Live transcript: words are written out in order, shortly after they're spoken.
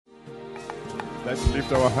Let's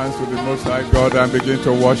lift our hands to the Most High God and begin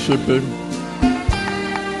to worship Him.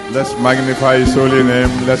 Let's magnify His holy name.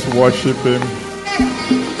 Let's worship Him.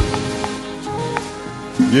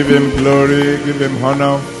 Give Him glory, give Him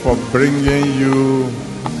honor for bringing you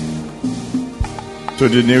to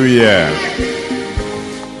the new year.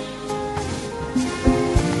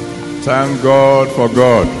 Thank God for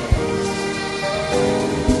God.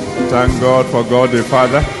 Thank God for God the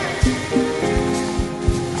Father.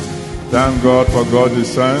 Thank God for God the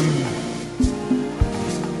Son.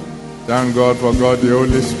 Thank God for God the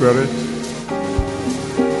Holy Spirit.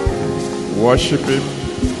 Worship Him.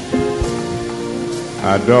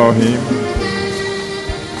 Adore Him.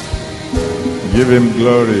 Give Him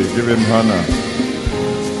glory. Give Him honor.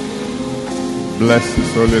 Bless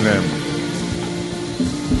His holy name.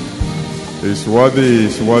 He's worthy,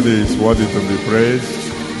 He's worthy, He's worthy to be praised.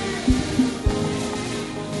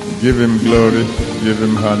 Give Him glory. Give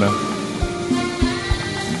Him honor.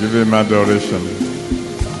 Give Him adoration.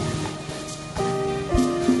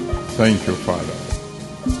 Thank you, Father.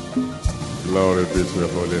 Glory be to your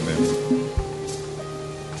holy name.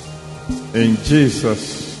 In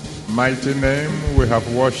Jesus' mighty name we have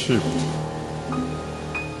worshipped.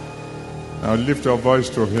 Now lift your voice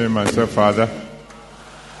to Him and say, Father,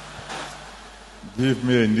 give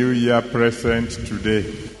me a new year present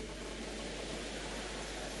today.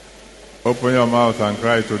 Open your mouth and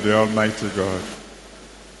cry to the Almighty God.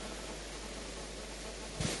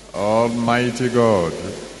 Almighty God,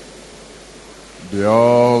 the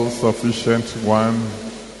all-sufficient one,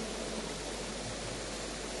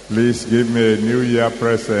 please give me a new year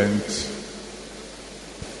present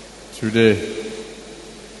today.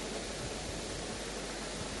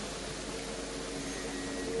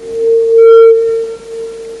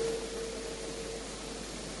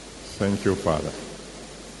 Thank you, Father.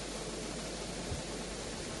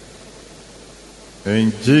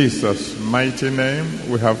 In Jesus' mighty name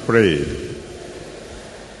we have prayed.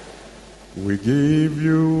 We give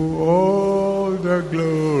you all the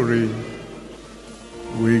glory.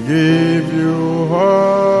 We give you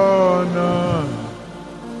honor.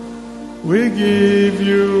 We give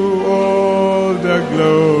you all the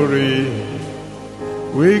glory.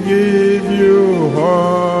 We give you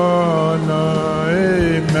honor.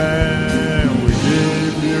 Amen. We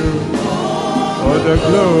give you all the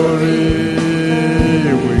glory.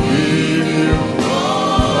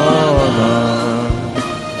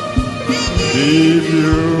 Give you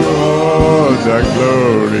all the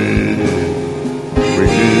glory. We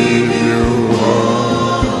give you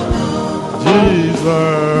all.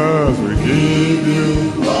 Jesus, we give you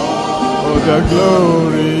all the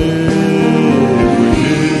glory. We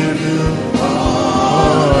give you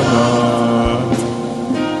honor.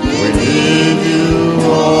 We give you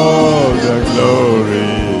all the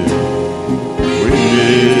glory. We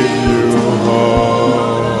give you honor.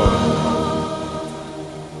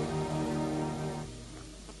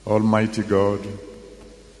 Almighty God,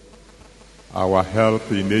 our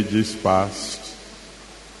help in ages past,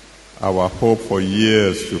 our hope for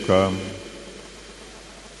years to come,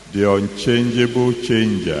 the unchangeable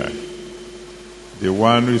changer, the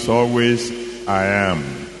one who is always I am,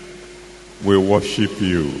 we worship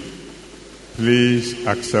you. Please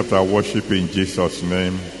accept our worship in Jesus'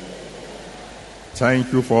 name.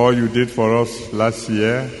 Thank you for all you did for us last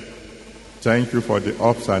year. Thank you for the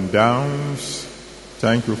ups and downs.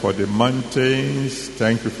 Thank you for the mountains.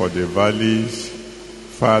 Thank you for the valleys.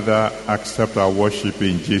 Father, accept our worship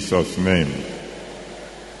in Jesus' name.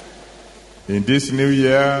 In this new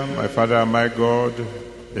year, my Father and my God,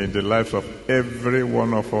 in the lives of every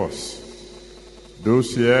one of us,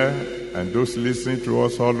 those here and those listening to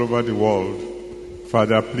us all over the world,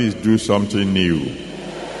 Father, please do something new.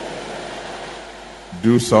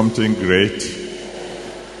 Do something great.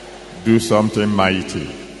 Do something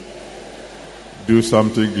mighty. Do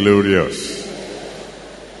something glorious.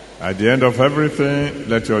 At the end of everything,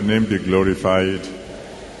 let your name be glorified.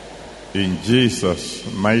 In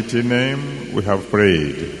Jesus' mighty name, we have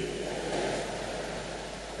prayed.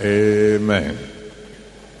 Amen.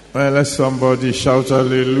 Well, let somebody shout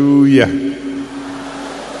hallelujah.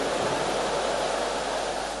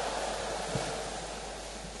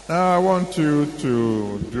 Now I want you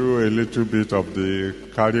to do a little bit of the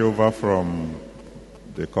carryover from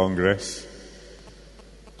the Congress.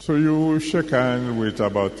 So you shake hands with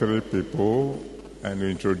about 3 people and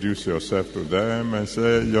introduce yourself to them and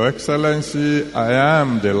say, Your Excellency, I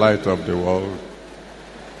am the light of the world.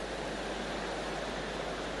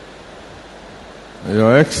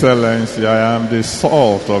 Your Excellency, I am the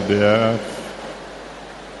salt of the earth.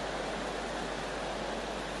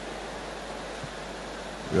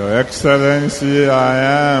 Your Excellency,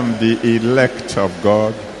 I am the elect of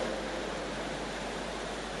God.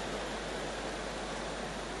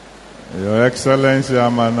 Your Excellency,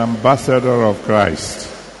 I'm an ambassador of Christ.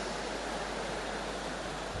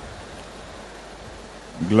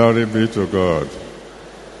 Glory be to God.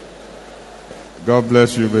 God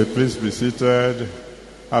bless you. Please be seated.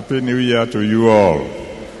 Happy New Year to you all.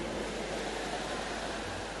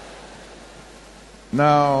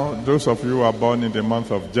 Now, those of you who are born in the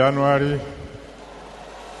month of January,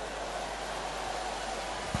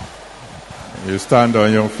 you stand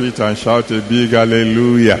on your feet and shout a big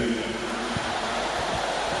hallelujah.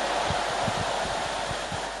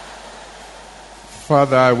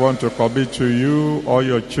 Father, I want to commit to you all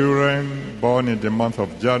your children born in the month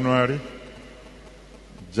of January.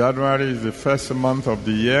 January is the first month of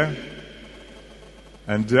the year,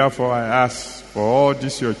 and therefore I ask for all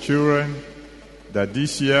these your children that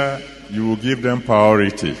this year you will give them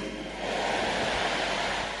priority.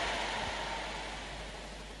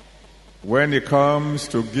 When it comes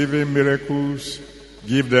to giving miracles,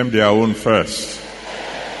 give them their own first.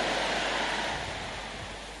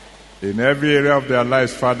 In every area of their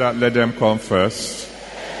lives, Father, let them come first.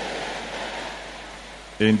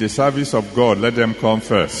 In the service of God, let them come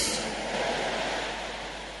first.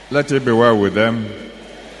 Let it be well with them,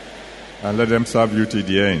 and let them serve you to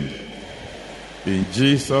the end. In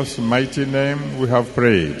Jesus' mighty name we have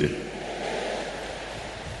prayed.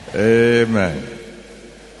 Amen.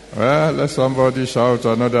 Well, let somebody shout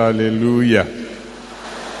another hallelujah.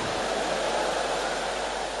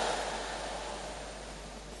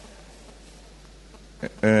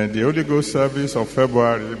 And the Holy Ghost service of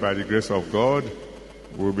February, by the grace of God,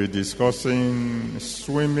 we'll be discussing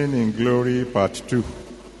Swimming in Glory Part 2.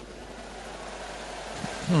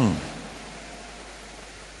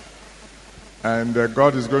 And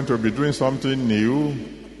God is going to be doing something new,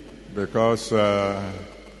 because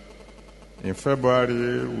in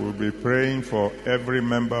February we'll be praying for every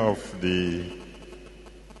member of the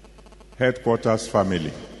headquarters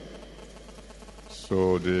family.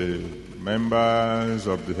 So the members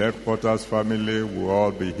of the headquarters family will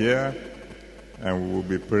all be here, and we will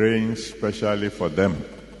be praying specially for them.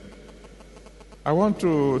 I want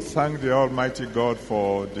to thank the Almighty God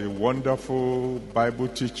for the wonderful Bible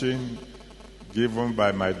teaching given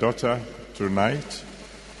by my daughter tonight.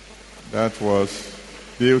 That was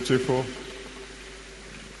beautiful,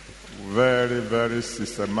 very, very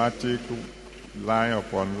systematic, line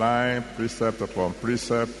upon line, precept upon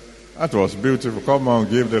precept. That was beautiful. Come on,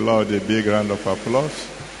 give the Lord a big round of applause.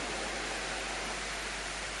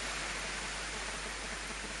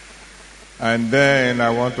 And then I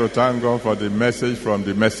want to thank God for the message from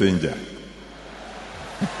the messenger.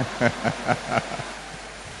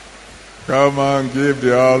 Come on, give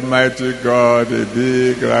the Almighty God a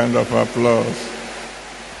big round of applause.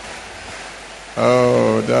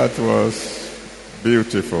 Oh, that was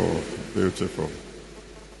beautiful, beautiful.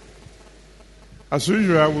 As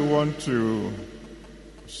usual, we want to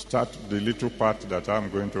start the little part that I'm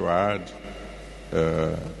going to add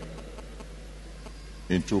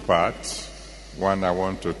in two parts. One, I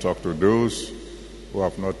want to talk to those who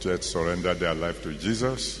have not yet surrendered their life to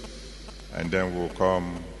Jesus, and then we'll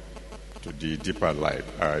come to the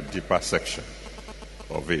deeper section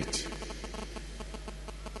of it.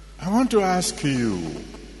 I want to ask you,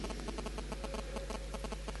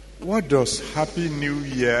 what does Happy New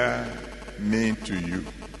Year mean to you?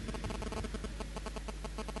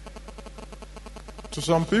 To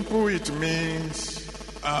some people it means,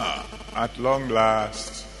 at long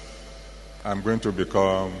last, I'm going to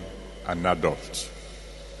become an adult.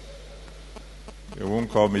 They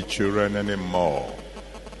won't call me children anymore.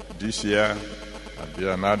 This year, I'll be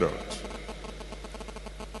an adult.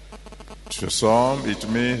 To some, it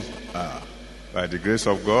means, by the grace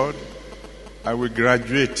of God, I will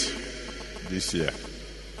graduate this year.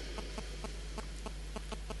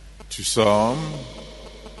 To some,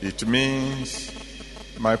 it means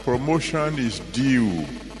my promotion is due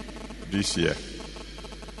this year.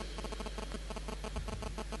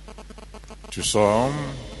 To some,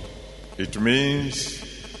 it means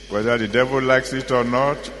whether the devil likes it or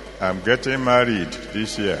not, I'm getting married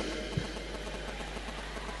this year.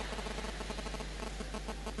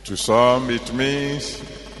 To some, it means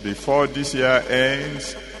before this year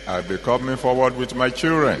ends, I'll be coming forward with my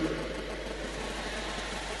children.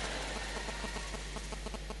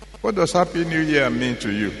 What does Happy New Year mean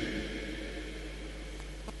to you?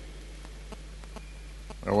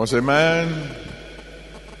 There was a man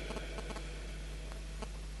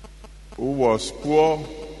who was poor,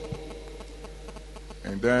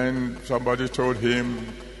 and then somebody told him,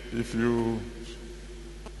 if you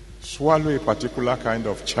swallow a particular kind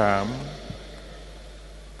of charm,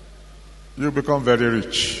 you become very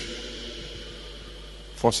rich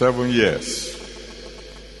for 7 years.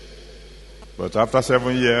 But after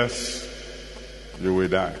 7 years, you will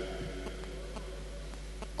die.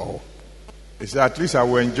 Oh. He said, at least I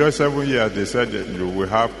will enjoy 7 years. They said that you will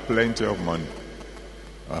have plenty of money.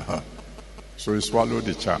 So he swallowed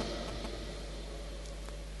the charm.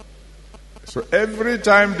 So every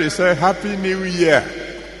time they say Happy New Year,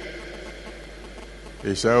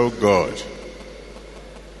 he said, oh God,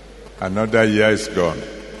 another year is gone.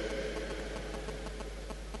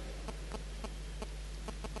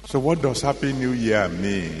 So what does Happy New Year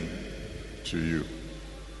mean to you?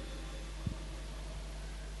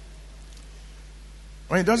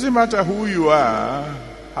 Well, it doesn't matter who you are.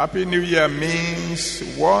 Happy New Year means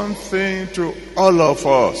one thing to all of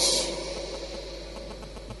us.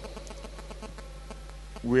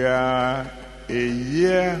 We are a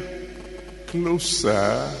year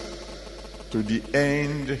closer to the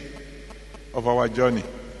end of our journey.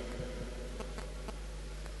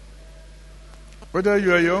 Whether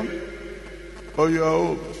you are young or you are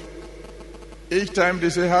old, each time they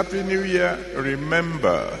say Happy New Year,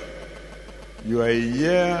 remember you are a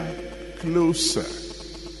year closer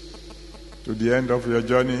to the end of your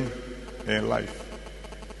journey in life.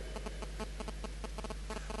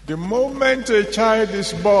 The moment a child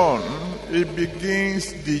is born, it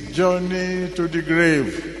begins the journey to the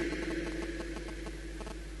grave.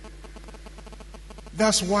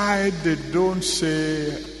 That's why they don't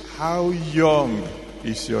say, how young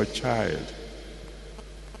is your child?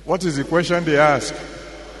 What is the question they ask?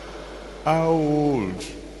 How old?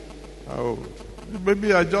 How old?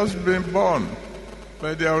 Maybe I just been born,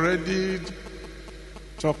 but they're already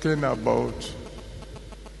talking about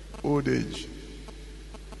old age.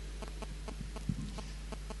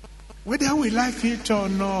 Whether we like it or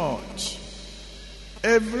not,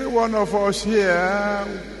 every one of us here,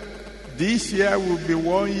 this year will be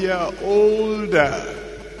 1 year older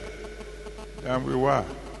than we were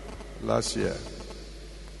last year.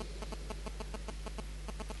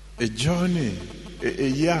 A journey, a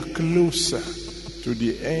year closer to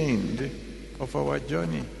the end of our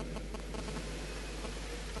journey.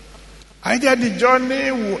 Either the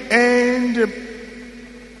journey will end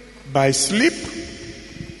by sleep,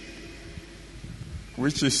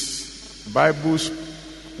 which is Bible's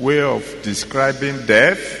way of describing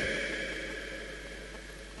death,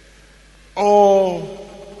 or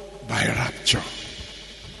by rapture.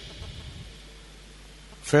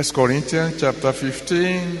 1 Corinthians chapter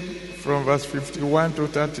 15 from verse 51 to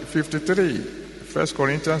 53. 1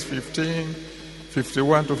 Corinthians 15,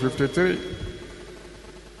 51 to 53.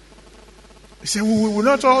 He said, we will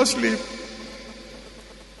not all sleep,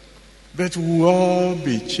 but we will all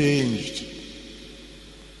be changed.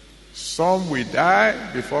 Some will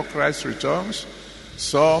die before Christ returns.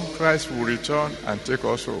 Some Christ will return and take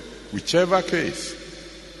us home. Whichever case,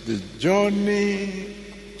 the journey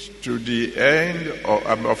to the end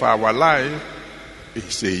of our life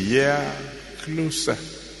is a year closer.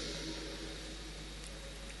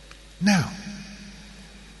 Now,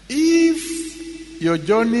 if your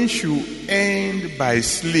journey should end by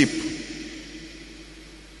sleep,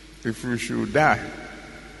 if you should die,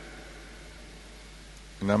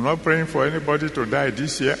 and I'm not praying for anybody to die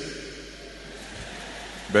this year,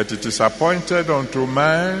 but it is appointed unto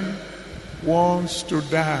man once to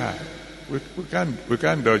die. We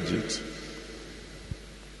can't dodge it.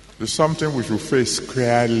 It's something we should face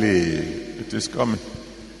clearly. It is coming.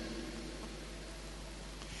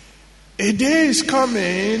 A day is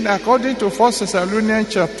coming, according to 1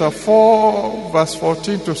 Thessalonians chapter 4, verse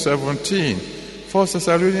 14 to 17. 1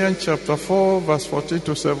 Thessalonians chapter 4, verse 14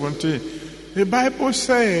 to 17. The Bible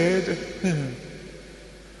said,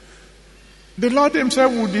 the Lord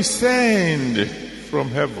himself will descend from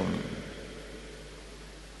heaven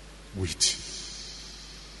with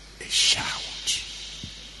a shout.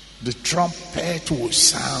 The trumpet will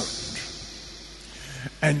sound.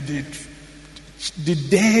 And the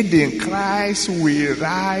dead in Christ will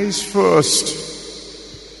rise first.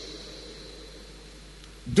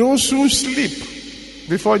 Those who sleep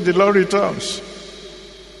before the Lord returns,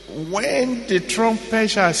 when the trumpet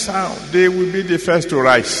shall sound, they will be the first to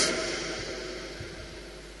rise.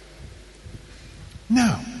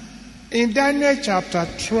 Now, in Daniel chapter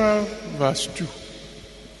 12, verse 2.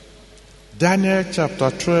 Daniel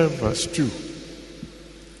chapter 12, verse 2.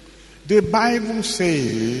 The Bible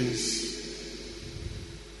says,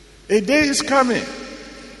 a day is coming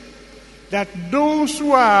that those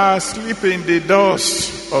who are asleep in the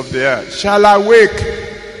dust of the earth shall awake.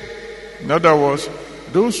 In other words,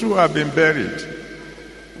 those who have been buried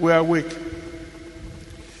we're awake.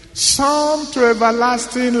 Some to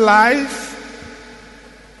everlasting life,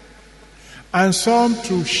 and some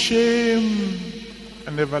to shame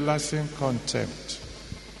and everlasting contempt.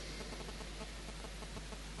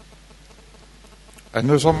 I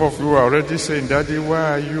know some of you are already saying, Daddy,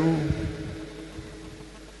 why are you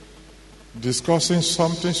discussing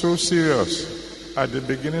something so serious at the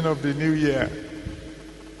beginning of the new year?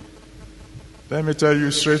 Let me tell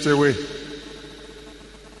you straight away.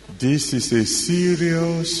 This is a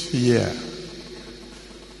serious year.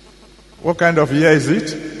 What kind of year is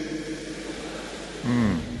it?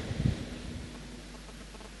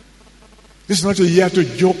 This is not a year to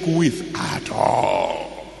joke with at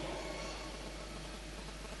all.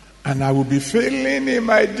 And I will be failing in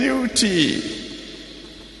my duty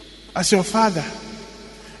as your father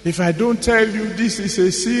if I don't tell you this is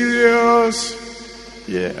a serious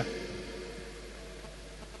year.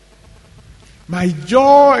 My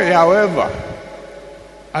joy, however,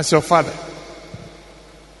 as your father,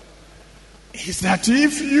 is that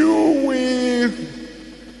if you will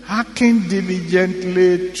hearken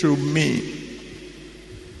diligently to me,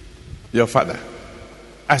 your father,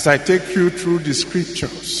 as I take you through the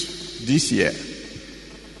scriptures this year,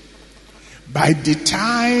 by the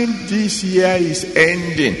time this year is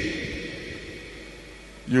ending,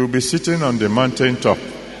 you'll be sitting on the mountaintop.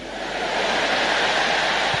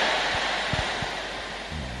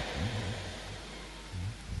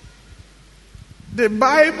 The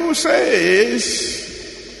Bible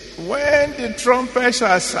says, when the trumpet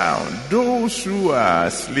shall sound, those who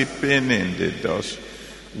are sleeping in the dust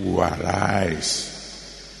will arise.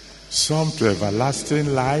 Some to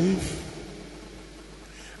everlasting life,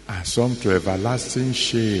 and some to everlasting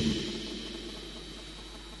shame.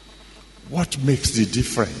 What makes the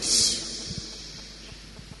difference?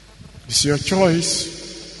 It's your choice.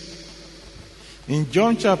 In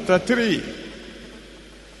John chapter 3,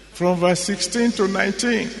 from verse 16 to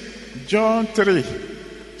 19, John 3,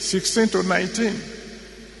 16 to 19,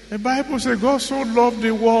 the Bible says, God so loved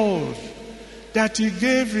the world that he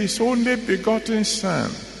gave his only begotten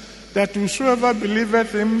Son, that whosoever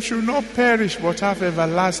believeth him should not perish but have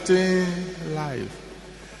everlasting life.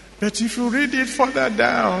 But if you read it further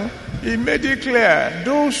down, he made it clear,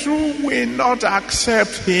 those who will not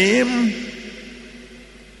accept him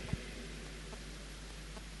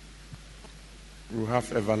will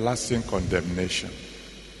have everlasting condemnation.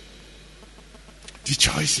 The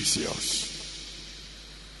choice is yours.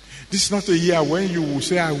 This is not a year when you will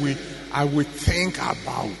say, I will think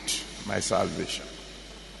about my salvation.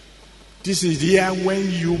 This is the year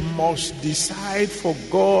when you must decide for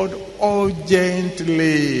God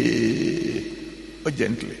urgently.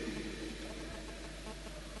 Urgently.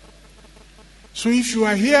 So if you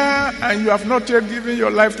are here and you have not yet given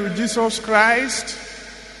your life to Jesus Christ,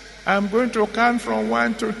 I'm going to count from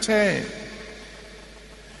 1 to 10.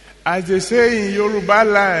 As they say in Yoruba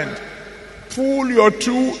land, pull your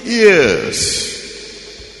 2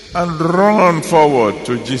 ears and run forward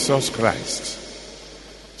to Jesus Christ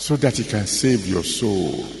so that he can save your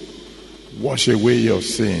soul, wash away your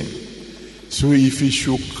sin. So if he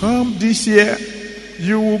should come this year,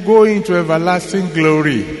 you will go into everlasting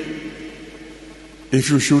glory. If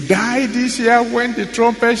you should die this year when the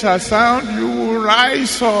trumpet shall sound, you will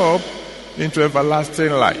rise up into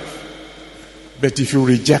everlasting life. But if you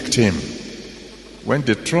reject him, when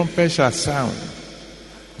the trumpet shall sound,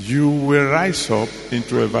 you will rise up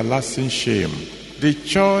into everlasting shame. The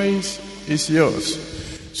choice is yours.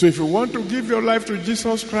 So if you want to give your life to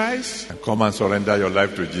Jesus Christ, come and surrender your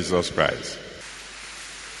life to Jesus Christ.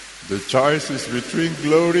 The choice is between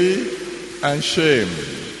glory and shame.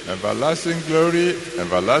 Everlasting glory,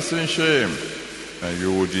 everlasting shame. And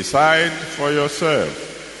you will decide for yourself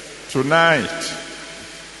tonight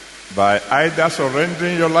by either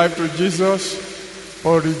surrendering your life to Jesus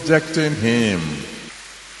or rejecting him.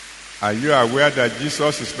 Are you aware that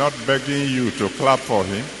Jesus is not begging you to clap for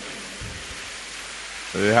him?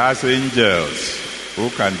 He has angels who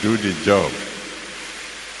can do the job.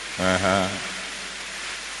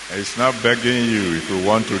 He's not begging you. If you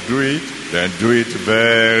want to do it, then do it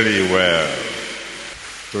very well.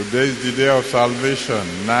 Today is the day of salvation.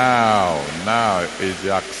 Now is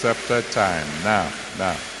the accepted time. Now.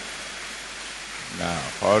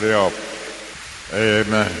 Hurry up.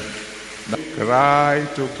 Amen. Now, cry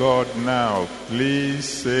to God now. Please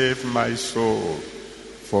save my soul.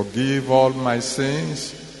 Forgive all my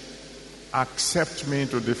sins. Accept me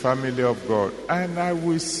into the family of God. And I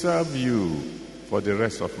will serve you for the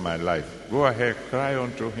rest of my life. Go ahead, cry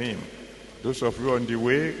unto him. Those of you on the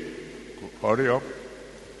way, hurry up.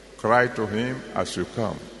 Cry to him as you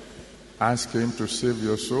come. Ask him to save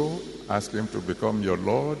your soul. Ask him to become your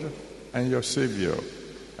Lord and your Savior.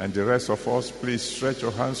 And the rest of us, please stretch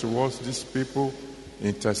your hands towards these people.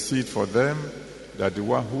 Intercede for them, that the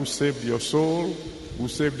one who saved your soul, who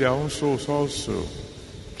saved their own souls also.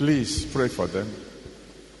 Please pray for them.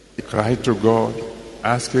 Cry to God.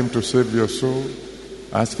 Ask him to save your soul.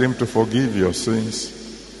 Ask him to forgive your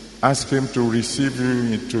sins. Ask him to receive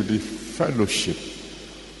you into the fellowship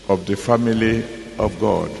of the family of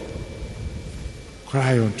God.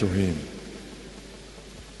 Cry unto him.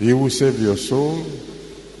 He will save your soul,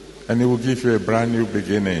 and he will give you a brand new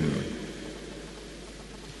beginning.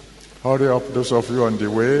 Hurry up, those of you on the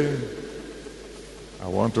way. I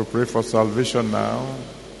want to pray for salvation now.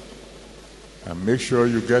 And make sure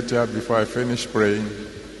you get here before I finish praying.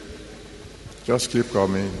 Just keep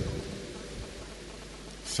coming.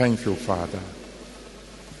 Thank you, Father.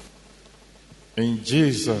 In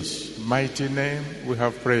Jesus' mighty name we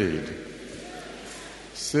have prayed.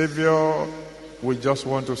 Savior, we just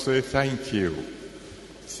want to say thank you.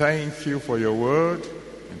 Thank you for your word,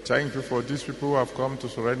 and thank you for these people who have come to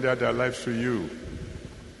surrender their lives to you.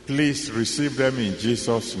 Please receive them in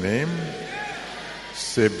Jesus' name.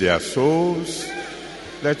 Save their souls.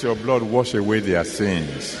 Let your blood wash away their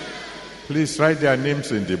sins. Please write their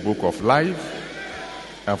names in the book of life.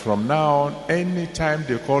 And from now on, anytime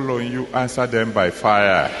they call on you, answer them by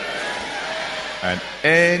fire. And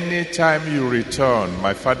anytime you return,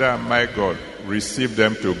 my Father and my God, receive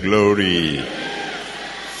them to glory.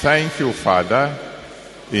 Thank you, Father.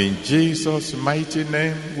 In Jesus' mighty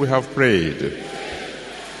name we have prayed.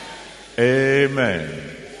 Amen.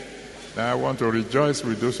 Now I want to rejoice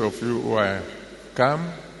with those of you who are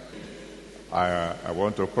come. I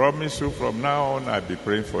want to promise you from now on I'll be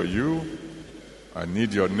praying for you. I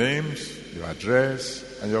need your names, your address,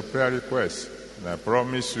 and your prayer requests. And I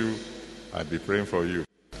promise you I'll be praying for you.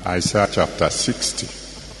 Isaiah chapter 60.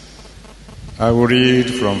 I will read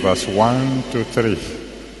from verse 1 to 3.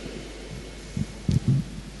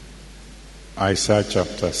 Isaiah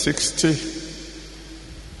chapter 60,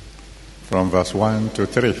 from verse 1 to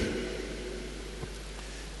 3.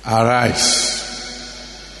 Arise,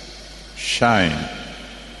 shine,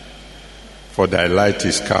 for thy light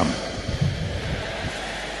is come,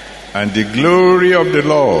 and the glory of the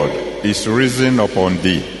Lord is risen upon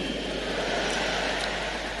thee.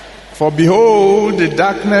 For behold, the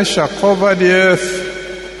darkness shall cover the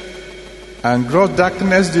earth, and gross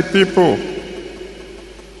darkness the people.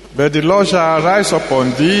 But the Lord shall arise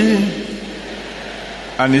upon thee,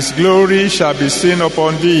 and his glory shall be seen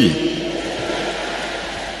upon thee.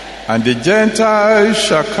 And the Gentiles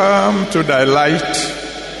shall come to thy light,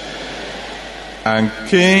 and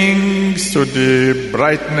kings to the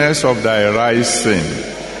brightness of thy rising.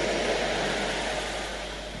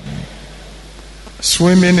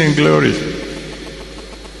 Swimming in glory.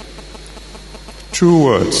 2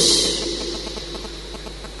 words.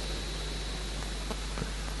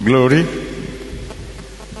 Glory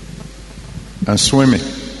and swimming.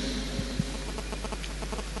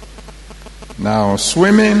 Now,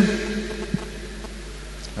 swimming,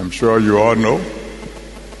 I'm sure you all know,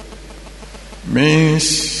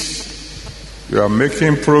 means you are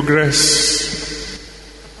making progress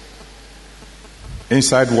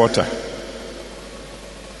inside water.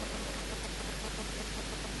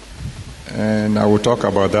 And I will talk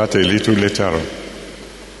about that a little later on.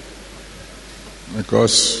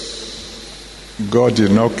 Because God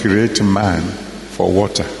did not create man for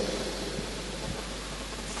water.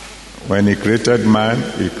 When he created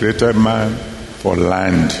man for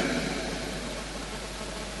land.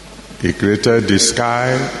 He created the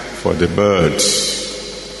sky for the birds.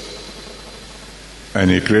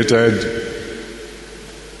 And he created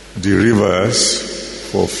the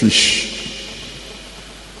rivers for fish.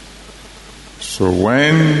 So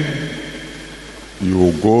when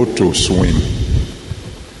you go to swim,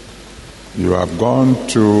 you have gone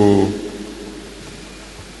to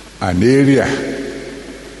an area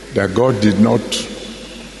that God did not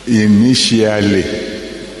initially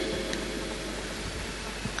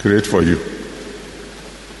create for you.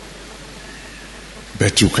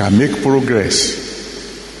 But you can make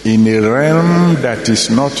progress in a realm that is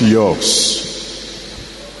not yours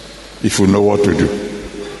if you know what to do.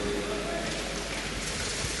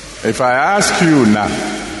 If I ask you now,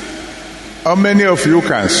 how many of you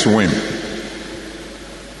can swim?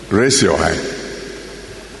 Raise your hand.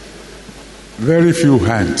 Very few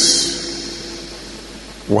hands.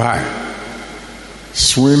 Why?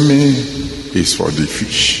 Swimming is for the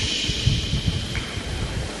fish.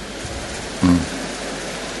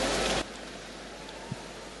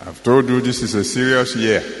 I've told you this is a serious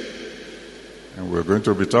year. And we're going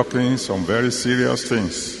to be talking some very serious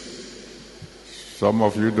things. Some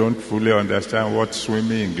of you don't fully understand what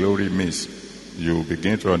swimming in glory means. You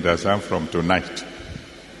begin to understand from tonight.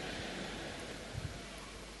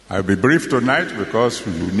 I'll be brief tonight because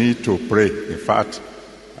you need to pray. In fact,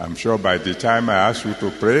 I'm sure by the time I ask you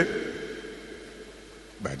to pray,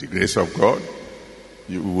 by the grace of God,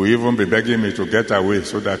 you will even be begging me to get away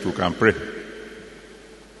so that you can pray.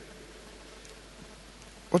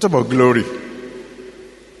 What about glory?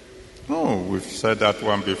 No, we've said that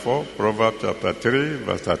one before. Proverbs chapter 3,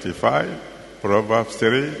 verse 35. Proverbs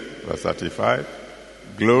 3, verse 35.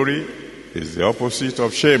 Glory is the opposite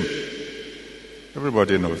of shame.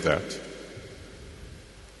 Everybody knows that.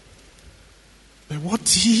 But what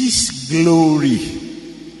is glory?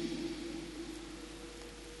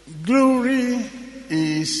 Glory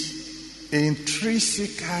is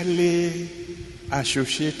intrinsically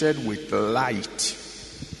associated with light.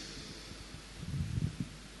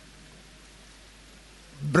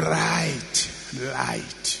 Bright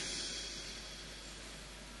light.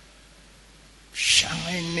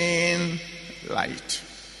 Shining light.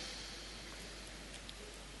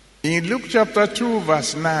 In Luke chapter 2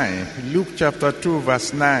 verse 9,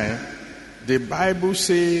 the Bible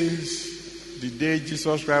says the day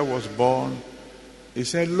Jesus Christ was born, he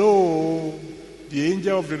said, "Lo, the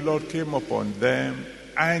angel of the Lord came upon them,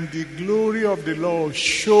 and the glory of the Lord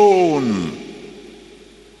shone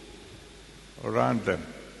around them."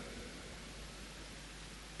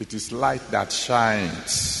 It is light that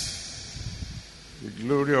shines. The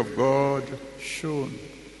glory of God shone.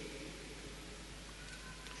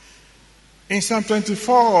 In Psalm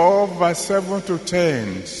 24, verse 7 to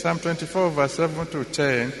 10,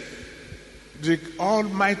 the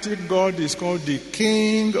Almighty God is called the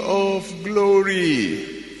King of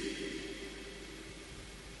Glory.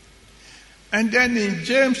 And then in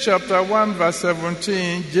James chapter 1 verse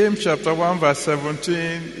 17,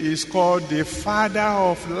 is called the Father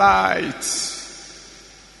of Lights.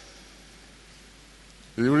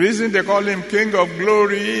 The reason they call him King of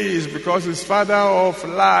Glory is because he's Father of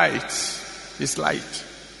Lights. He's light.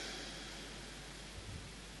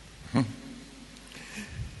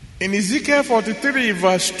 In Ezekiel 43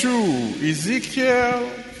 verse 2,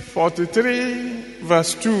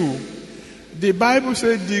 the Bible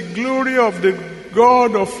said the glory of the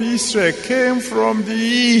God of Israel came from the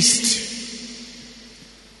east.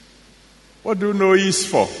 What do you know east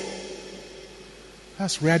for?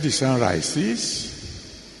 That's where the sunrise is.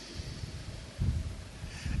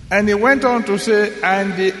 And he went on to say,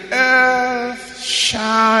 and the earth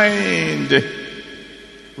shined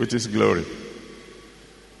with his glory.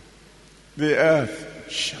 The earth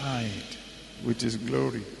shined with his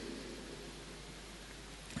glory.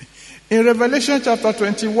 In Revelation chapter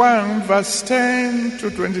 21, verse 10 to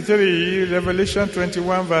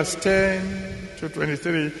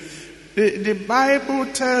 23, the Bible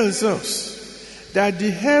tells us that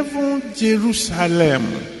the heavenly Jerusalem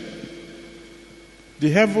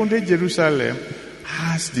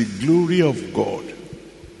has the glory of God.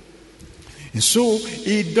 And so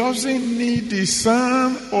it doesn't need the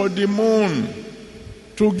sun or the moon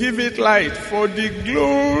to give it light, for the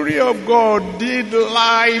glory of God did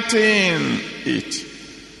lighten it.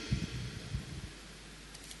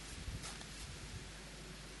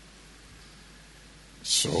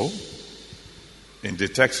 So, in the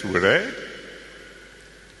text we read,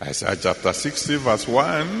 Isaiah chapter 60 verse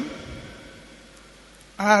 1,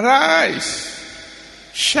 arise,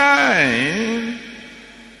 shine.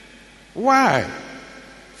 Why?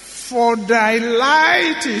 For thy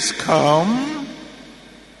light is come,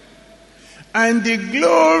 and the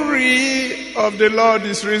glory of the Lord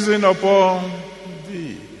is risen upon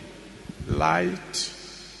thee. Light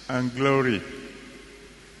and glory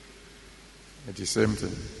are the same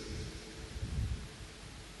thing.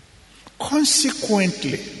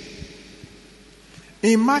 Consequently,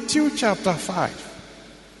 in Matthew chapter 5,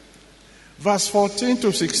 verse 14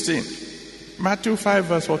 to 16, Matthew 5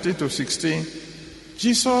 verse 14 to 16,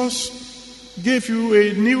 Jesus gave you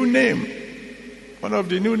a new name. One of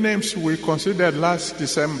the new names we considered last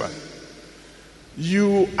December.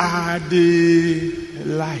 You are the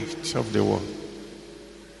light of the world.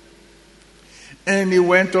 And he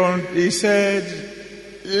went on, he said,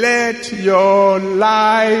 let your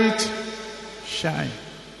light shine.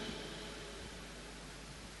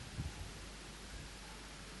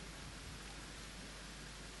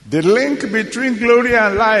 The link between glory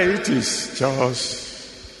and light is just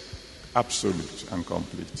absolute and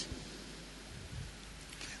complete.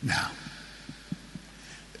 Now,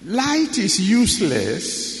 light is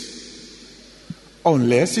useless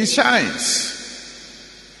unless it shines.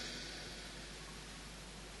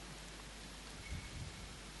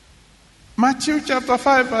 Matthew chapter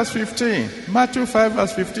 5 verse 15. Matthew 5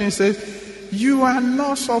 verse 15 says, you are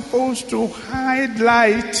not supposed to hide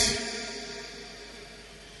light.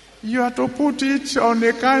 You are to put it on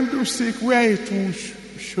a candlestick where it will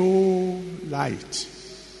show light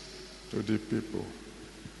to the people.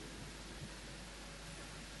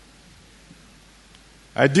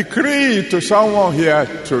 I decree to someone here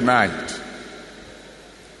tonight,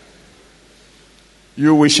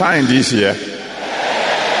 you will shine this year.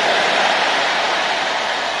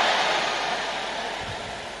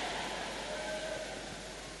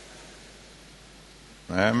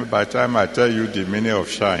 By the time I tell you the meaning of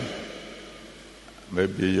shine,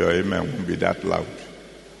 maybe your amen won't be that loud.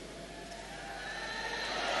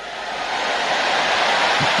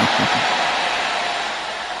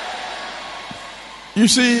 You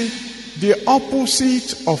see, the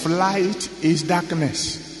opposite of light is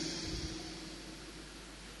darkness.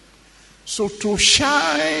 So to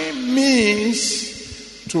shine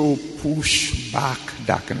means to push back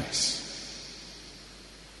darkness.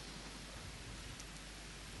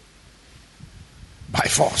 By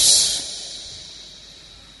force.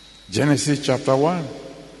 Genesis chapter 1,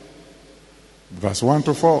 verse 1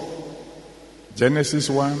 to 4. Genesis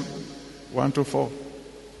 1, 1 to 4.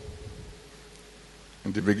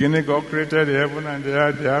 In the beginning, God created the heaven and the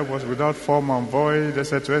earth. The earth was without form and void,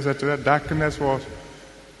 etc., etc. Darkness was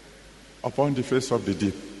upon the face of the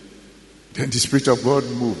deep. Then the Spirit of God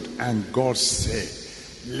moved, and God said,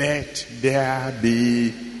 let there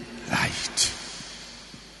be light.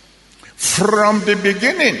 From the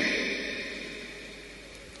beginning,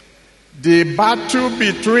 the battle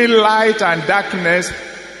between light and darkness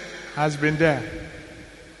has been there.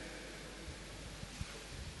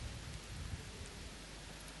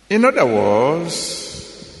 In other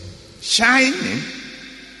words, shining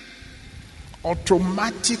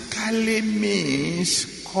automatically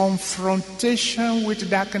means confrontation with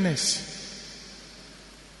darkness.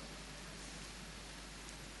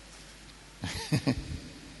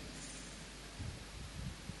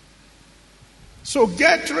 So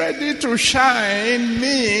get ready to shine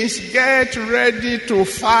means get ready to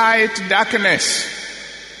fight darkness.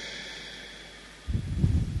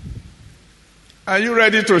 Are you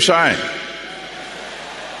ready to shine?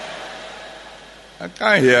 I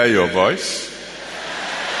can't hear your voice.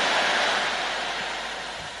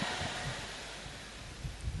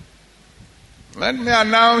 Let me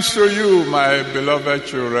announce to you, my beloved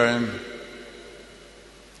children,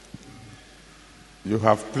 you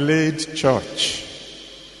have played church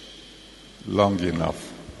long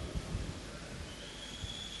enough.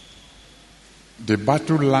 The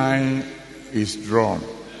battle line is drawn.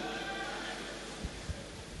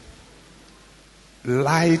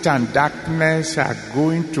 Light and darkness are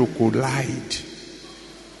going to collide.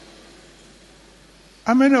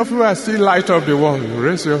 How many of you are still light of the world?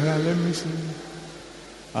 Raise your hand, let me see.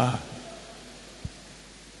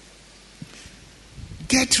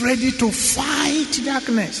 Get ready to fight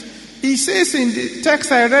darkness. He says in the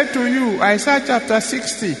text I read to you, Isaiah chapter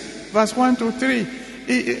 60, verse 1 to 3,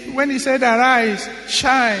 when he said, arise,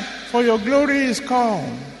 shine, for your glory is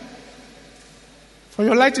come. For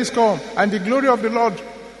your light is come, and the glory of the Lord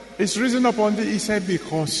is risen upon thee. He said,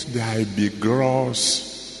 because there be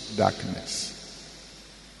gross darkness.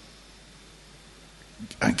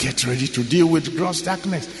 And get ready to deal with gross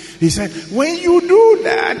darkness. He said, when you do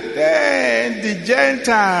that, then the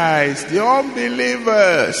Gentiles, the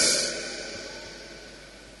unbelievers,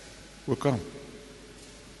 will come.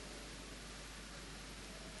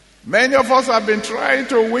 Many of us have been trying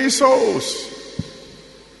to win souls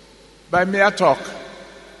by mere talk.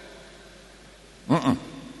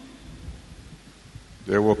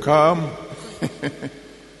 They will come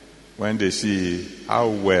when they see how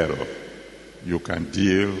well you can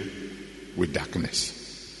deal with darkness.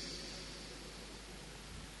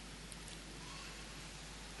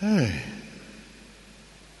 Hey.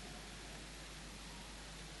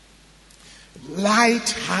 Light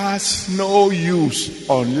has no use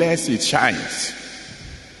unless it shines.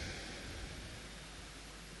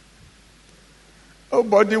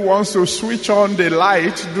 Nobody wants to switch on the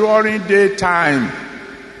light during daytime.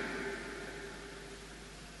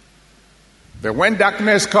 But when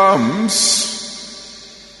darkness comes,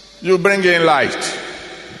 you bring in light.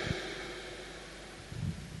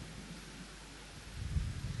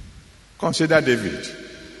 Consider David.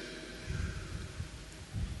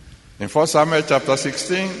 In 1 Samuel chapter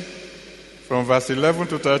 16, from verse 11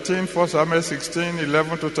 to 13, 1 Samuel 16,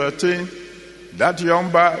 11 to 13, that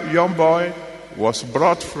young boy was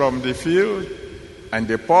brought from the field, and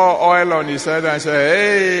they pour oil on his head and say,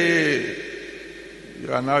 hey,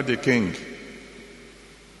 you are now the king.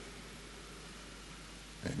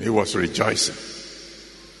 And he was rejoicing.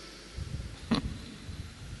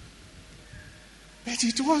 But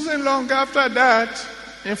it wasn't long after that,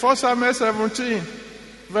 in 1 Samuel 17,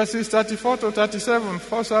 verses 34 to 37,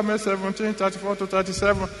 1 Samuel 17, 34 to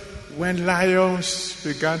 37, when lions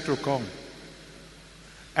began to come,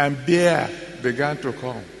 and bear began to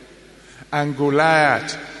come, and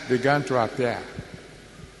Goliath began to appear.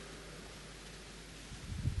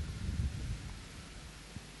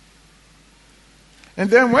 And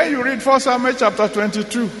then when you read 1 Samuel chapter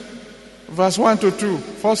 22, verse 1 to 2,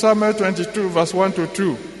 1 Samuel 22, verse 1 to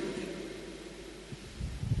 2,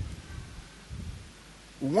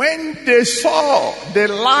 when they saw the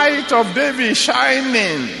light of David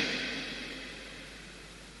shining,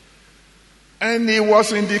 and he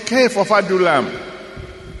was in the cave of Adullam,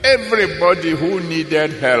 everybody who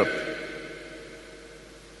needed help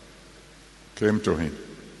came to him.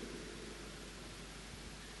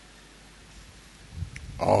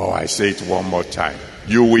 Oh, I say it one more time.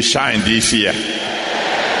 You will shine this year.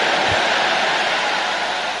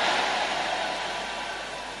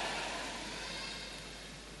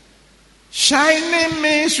 Shining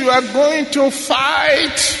means you are going to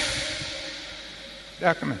fight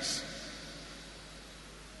darkness.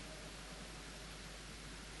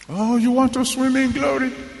 Oh, you want to swim in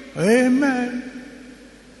glory? Amen.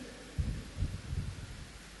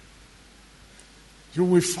 You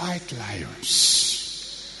will fight lions.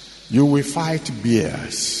 You will fight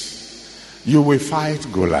bears. You will fight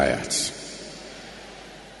Goliath.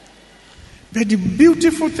 But the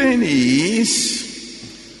beautiful thing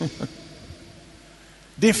is,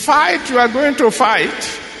 the fight you are going to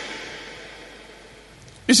fight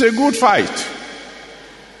is a good fight.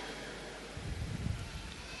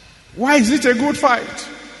 Why is it a good fight?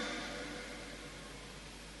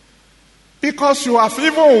 Because you have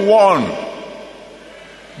even won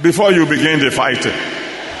before you begin the fighting.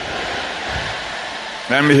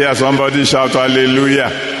 Let me hear somebody shout hallelujah.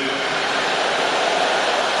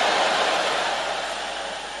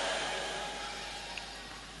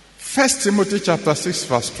 First Timothy chapter 6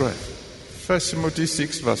 verse 12. First Timothy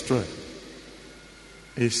 6 verse 12.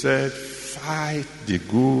 He said, fight the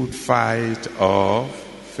good fight of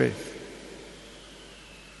faith.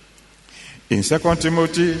 In 2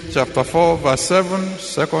 Timothy chapter 4 verse 7,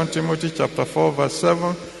 2 Timothy chapter 4 verse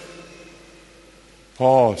 7,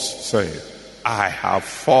 Paul said, I have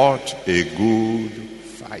fought a good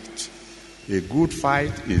fight. A good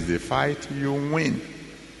fight is the fight you win.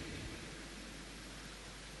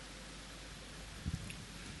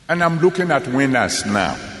 And I'm looking at winners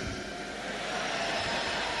now.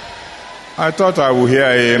 I thought I would hear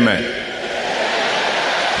amen.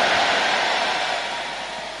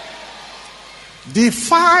 The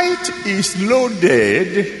fight is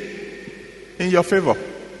loaded in your favor.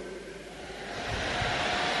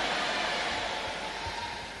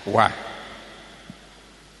 Why?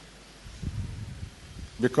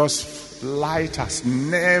 Because light has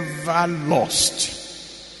never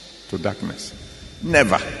lost to darkness.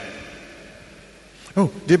 Never.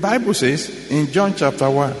 Oh, the Bible says in John chapter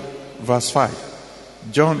 1, verse 5.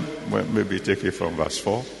 John, well, maybe take it from verse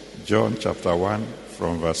 4. John chapter 1,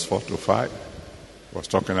 from verse 4 to 5. Was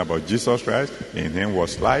talking about Jesus Christ. In him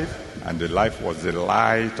was life, and the life was the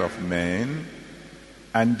light of men.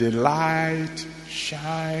 And the light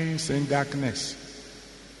shines in darkness.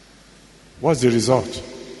 What's the result?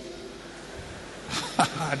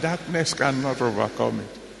 Darkness cannot overcome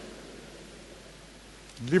it.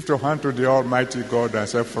 Lift your hand to the Almighty God and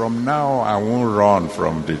say, from now I won't run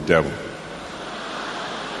from the devil.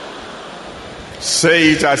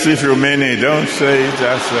 Say it as if you mean it. Don't say it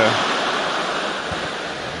as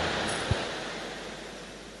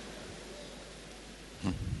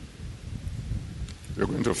you're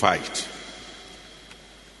going to fight.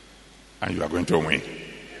 And you are going to win.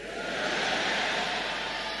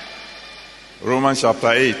 Romans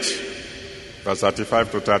chapter 8, verse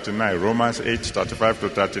 35 to 39. Romans 8, 35 to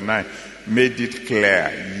 39 made it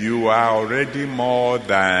clear. You are already more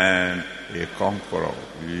than a conqueror.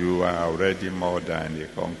 You are already more than a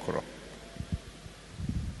conqueror.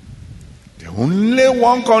 The only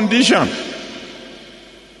one condition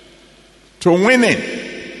to winning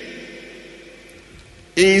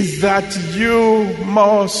is that you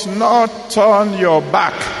must not turn your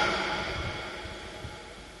back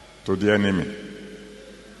to the enemy.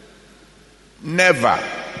 Never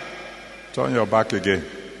turn your back again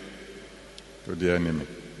to the enemy.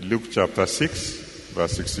 Luke chapter 6,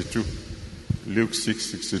 verse 62. Luke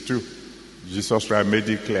 6, 62. Jesus Christ made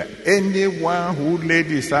it clear. Anyone who laid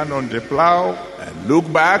his hand on the plow and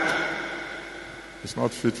look back is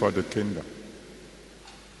not fit for the kingdom.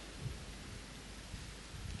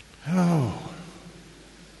 Oh.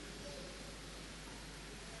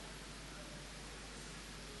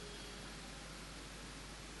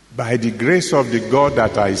 By the grace of the God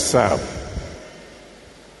that I serve,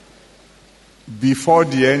 before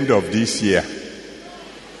the end of this year,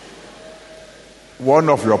 one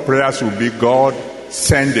of your prayers will be, God,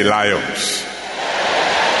 send the lions.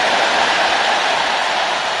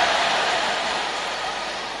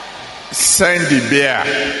 Send the bear.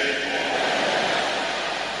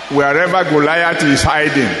 Wherever Goliath is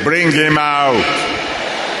hiding, bring him out.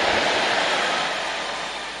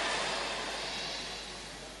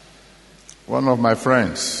 One of my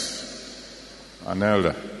friends, an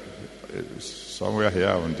elder, somewhere here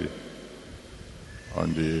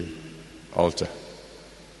on the altar,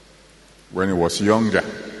 when he was younger,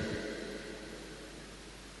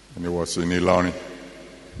 and he was in Ilorin,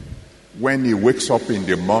 when he wakes up in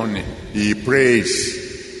the morning, he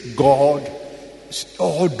prays, God,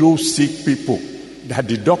 all those sick people that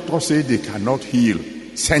the doctor said they cannot heal,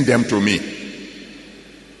 send them to me.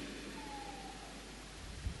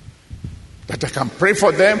 That I can pray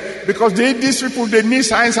for them, because these people, they need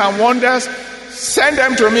signs and wonders. Send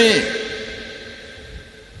them to me.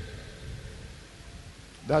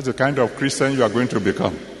 That's the kind of Christian you are going to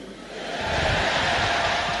become.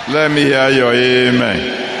 Let me hear your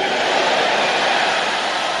amen.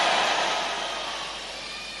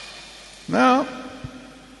 Now,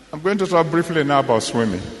 I'm going to talk briefly now about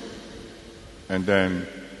swimming, and then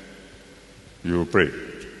you will pray.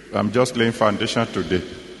 I'm just laying foundation today.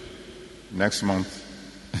 Next month,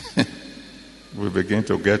 we'll begin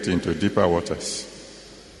to get into deeper waters.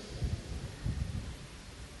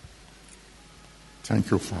 Thank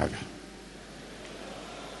you, Father.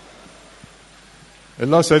 The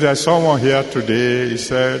Lord said there's someone here today. He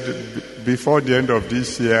said, before the end of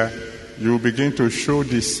this year, you will begin to show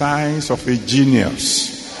the signs of a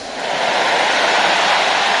genius.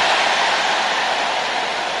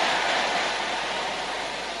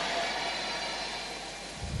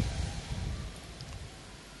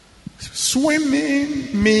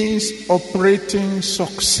 Swimming means operating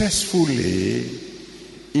successfully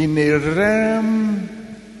in a realm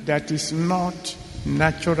that is not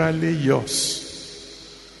naturally yours.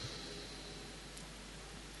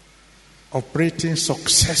 Operating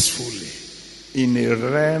successfully in a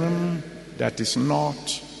realm that is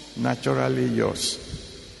not naturally yours.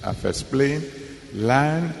 I've explained,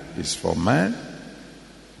 land is for man,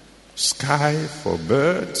 sky for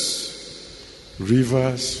birds,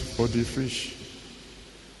 rivers for the fish.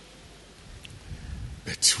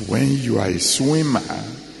 But when you are a swimmer,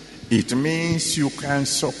 it means you can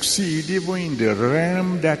succeed even in the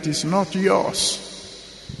realm that is not yours.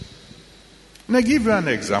 Now, I'll give you an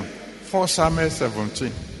example. 1 Samuel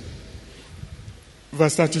 17,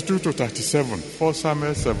 verse 32 to 37. 1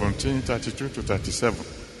 Samuel 17, 32 to 37.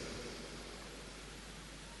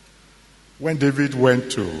 When David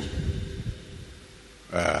went to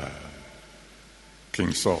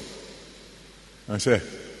King Saul and said,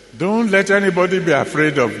 don't let anybody be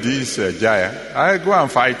afraid of this giant. I go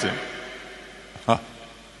and fight him.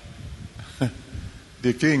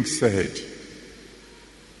 The king said,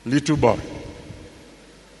 little boy,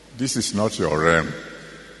 this is not your realm.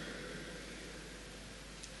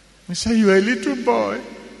 He said, you're a little boy.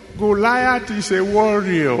 Goliath is a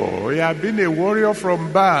warrior. He has been a warrior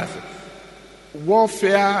from birth.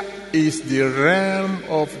 Warfare is the realm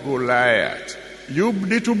of Goliath. You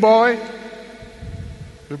little boy,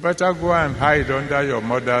 you better go and hide under your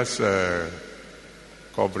mother's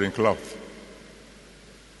covering cloth.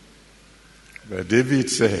 But David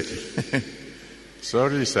said,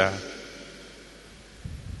 sorry, sir,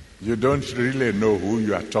 you don't really know who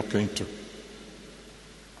you are talking to.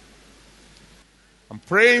 I'm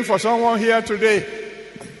praying for someone here today.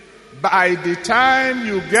 By the time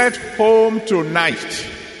you get home tonight,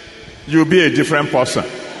 you'll be a different person.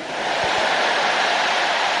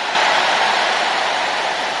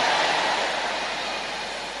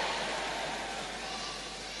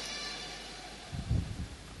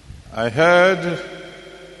 I heard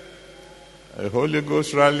a Holy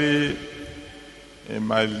Ghost rally in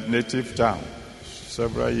my native town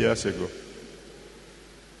several years ago.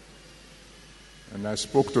 And I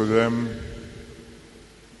spoke to them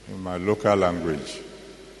in my local language.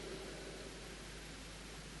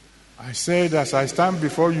 I said, as I stand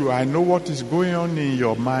before you, I know what is going on in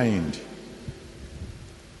your mind.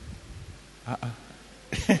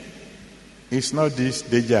 It's not this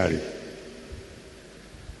Dejari,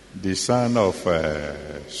 the son of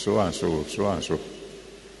so-and-so, so-and-so.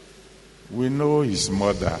 We know his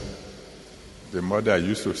mother. The mother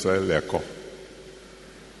used to sell leko.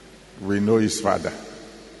 We know his father.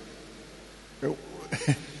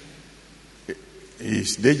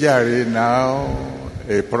 Is Dejare now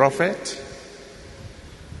a prophet?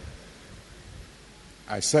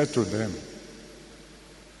 I said to them,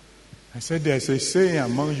 there's a saying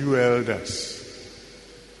among you elders.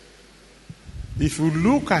 If you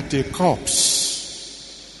look at a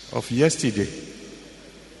corpse of yesterday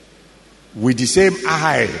with the same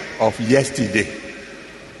eye of yesterday,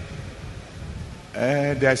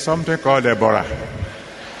 there's something called Deborah.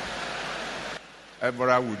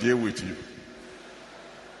 Deborah will deal with you.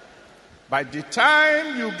 By the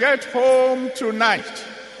time you get home tonight,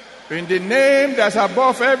 in the name that's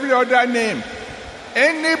above every other name,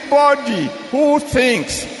 anybody who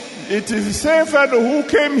thinks it is the same fellow who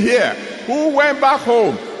came here, who went back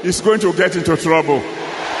home, is going to get into trouble.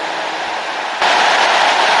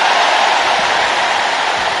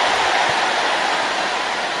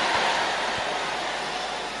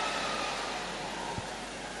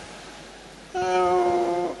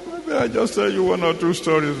 Maybe I just tell you one or two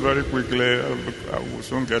stories very quickly. I will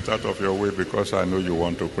soon get out of your way because I know you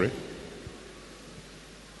want to pray.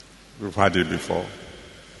 We've had it before.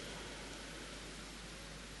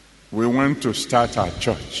 We went to start our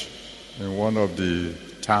church in one of the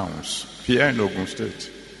towns here in Ogun State.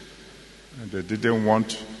 And they didn't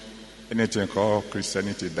want anything called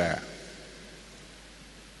Christianity there.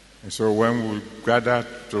 And so when we gathered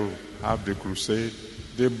to have the crusade,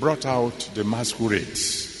 they brought out the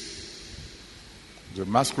masquerades. The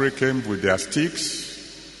masquerade came with their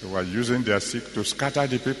sticks. They were using their stick to scatter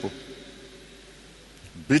the people,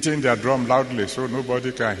 beating their drum loudly so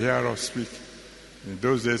nobody can hear us speak. In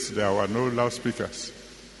those days, there were no loudspeakers.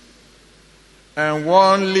 And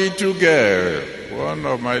one little girl, one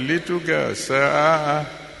of my little girls, said,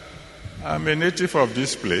 I'm a native of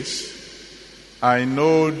this place. I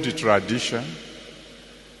know the tradition.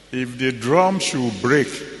 If the drum should break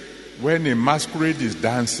when a masquerade is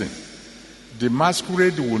dancing, the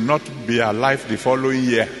masquerade will not be alive the following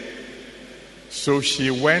year. So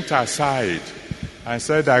she went aside and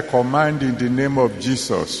said, I command in the name of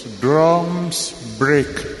Jesus, drums break.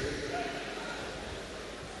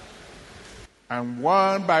 And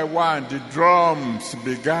one by one, the drums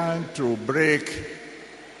began to break,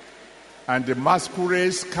 and the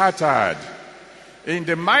masquerade scattered. In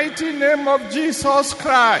the mighty name of Jesus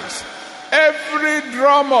Christ, every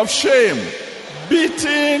drum of shame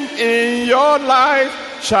beating in your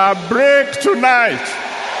life shall break tonight.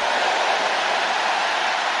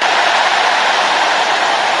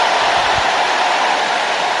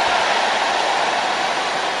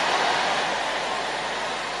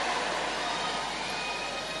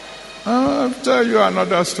 I'll tell you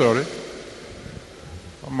another story.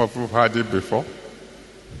 Some of you have heard it before.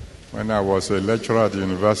 When I was a lecturer at the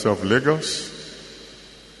University of Lagos,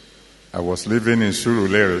 I was living in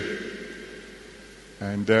Surulere.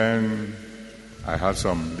 And then I had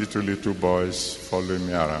some little boys following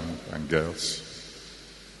me around and girls.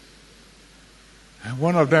 And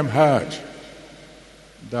one of them heard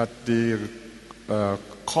that the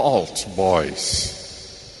cult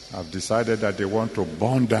boys have decided that they want to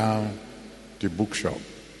burn down the bookshop.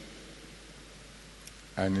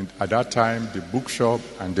 And at that time, the bookshop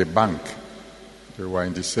and the bank, they were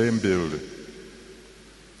in the same building.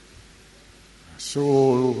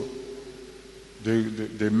 So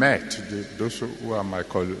they met, those who are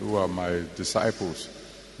my disciples,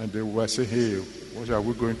 and they were saying, hey, what are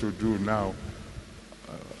we going to do now?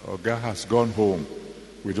 Oga has gone home.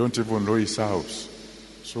 We don't even know his house,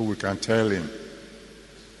 so we can tell him.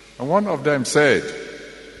 And one of them said,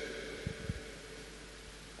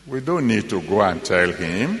 we don't need to go and tell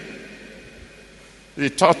him. He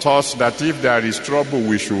taught us that if there is trouble,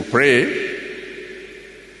 we should pray.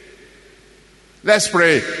 Let's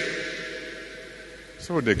pray.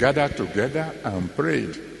 So they gathered together and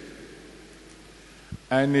prayed.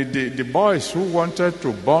 And the boys who wanted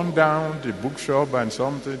to burn down the bookshop and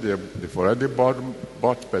something, they've already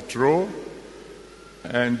bought petrol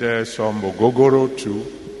and some ogogoro too.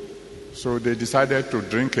 So they decided to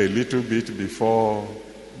drink a little bit before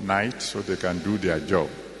night so they can do their job.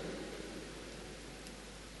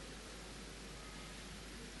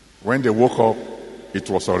 When they woke up, it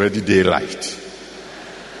was already daylight.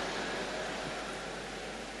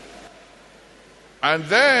 And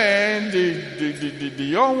then the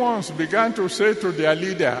young ones began to say to their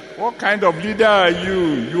leader, what kind of leader are you?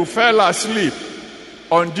 You fell asleep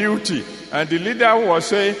on duty. And the leader was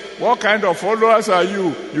saying, what kind of followers are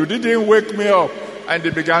you? You didn't wake me up. And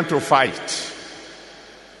they began to fight.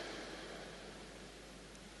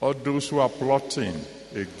 All those who are plotting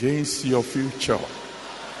against your future,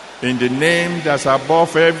 in the name that's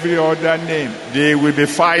above every other name. They will be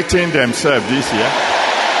fighting themselves this year.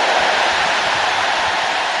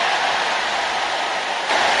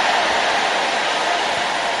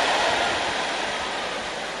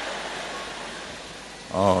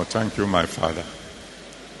 Oh, thank you, my Father.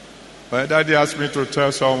 My daddy asked me to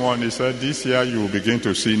tell someone, he said, this year you will begin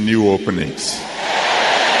to see new openings.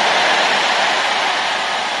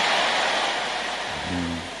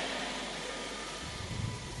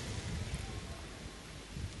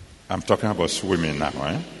 I'm talking about swimming now,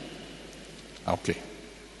 eh? Okay.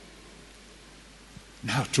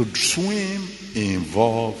 Now, to swim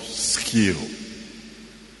involves skill.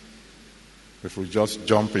 If you just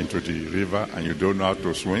jump into the river and you don't know how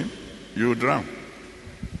to swim, you drown.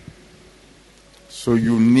 So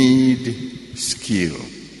you need skill.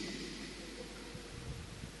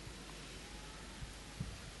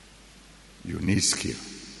 You need skill.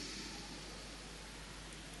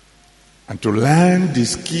 And to learn the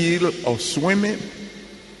skill of swimming,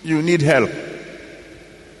 you need help.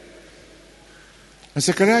 And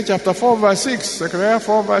Zechariah chapter 4 verse 6, Zechariah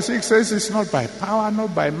 4 verse 6 says, it's not by power,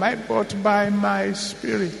 not by might, but by my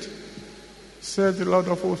spirit, said the Lord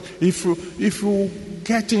of hosts. If you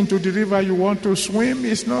get into the river you want to swim,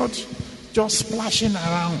 it's not just splashing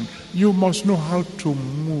around. You must know how to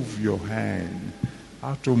move your hand,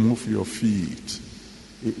 how to move your feet.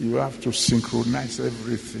 You have to synchronize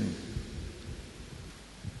everything.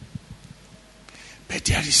 But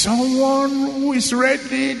there is someone who is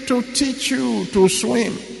ready to teach you to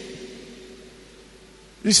swim.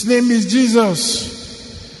 His name is Jesus.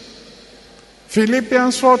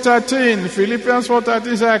 Philippians 4:13. Philippians 4:13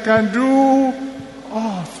 says, I can do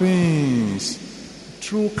all things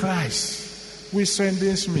through Christ who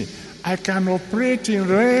strengthens me. I can operate in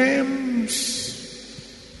realms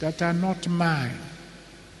that are not mine.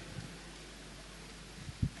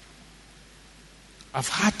 I've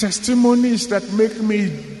had testimonies that make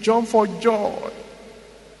me jump for joy.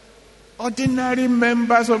 Ordinary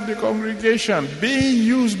members of the congregation being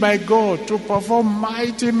used by God to perform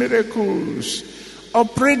mighty miracles,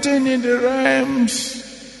 operating in the realms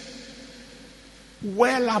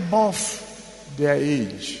well above their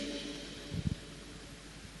age.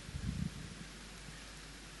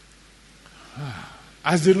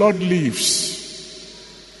 As the Lord lives,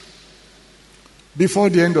 before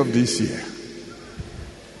the end of this year,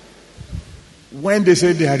 when they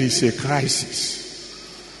say there is a crisis,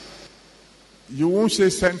 you won't say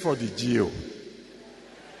send for the GO.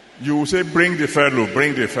 You will say bring the fellow,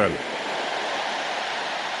 bring the fellow.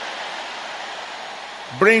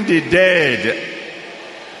 Bring the dead.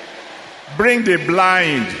 Bring the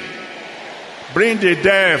blind. Bring the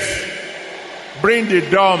deaf. Bring the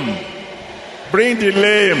dumb. Bring the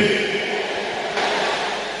lame.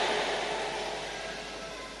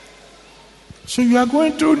 So you are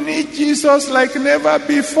going to need Jesus like never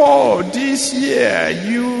before. This year,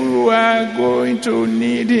 you are going to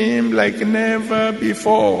need him like never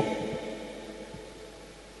before.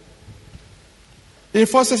 In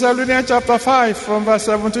 1 Thessalonians chapter 5, from verse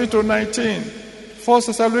 17 to 19, 1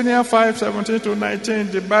 Thessalonians 5, 17 to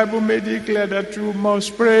 19, the Bible made it clear that you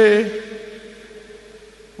must pray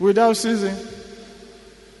without ceasing.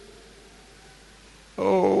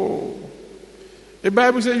 Oh. The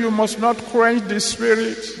Bible says you must not quench the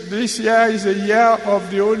Spirit. This year is a year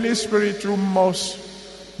of the Holy Spirit. You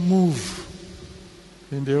must move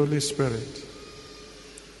in the Holy Spirit.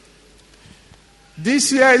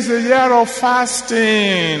 This year is a year of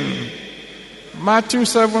fasting. Matthew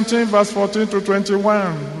 17 verse 14 to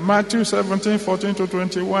 21. Matthew 17, 14 to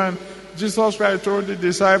 21. Jesus Christ told the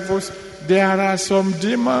disciples, there are some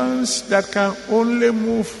demons that can only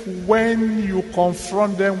move when you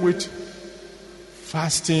confront them with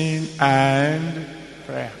fasting and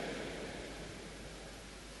prayer.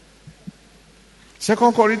 2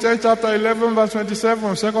 Corinthians chapter 11 verse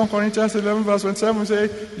 27. 2 Corinthians 11 verse 27 say,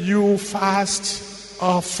 you fast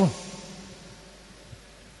often.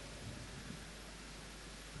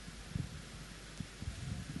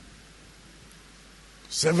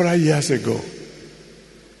 Several years ago,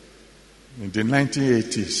 in the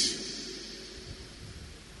 1980s,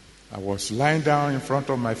 I was lying down in front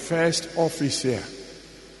of my first office here.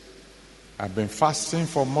 I've been fasting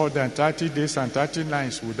for more than 30 days and 30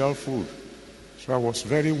 nights without food. So I was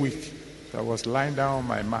very weak. So I was lying down on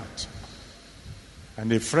my mat.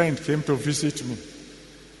 And a friend came to visit me.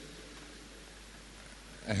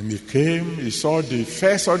 And he came, he saw the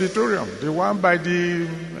first auditorium, the one by the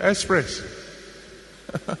express.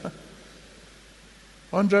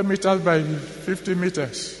 100 meters by 50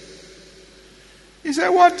 meters. He said,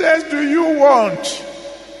 what else do you want?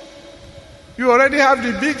 You already have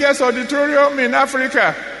the biggest auditorium in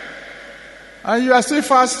Africa, and you are still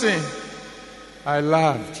fasting. I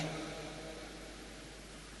laughed.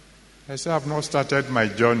 I said, I've not started my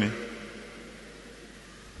journey.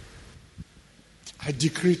 I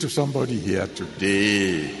decree to somebody here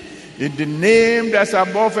today, in the name that's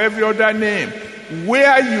above every other name,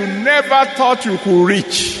 where you never thought you could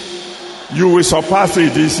reach, you will surpass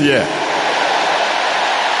it this year.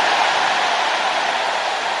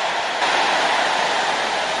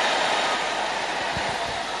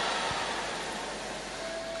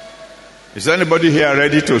 Is anybody here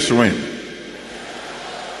ready to swim?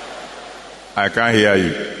 I can't hear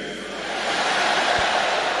you.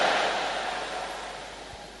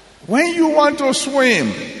 When you want to swim,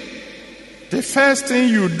 the first thing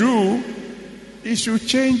you do is you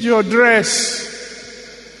change your dress.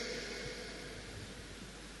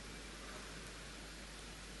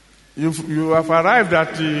 You have arrived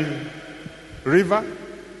at the river,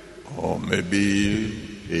 or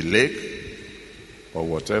maybe a lake, or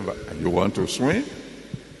whatever, and you want to swim.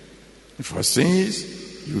 The first thing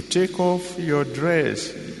is you take off your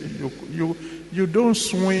dress. You don't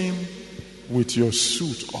swim with your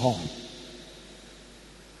suit on.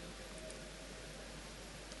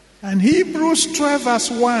 And Hebrews 12 verse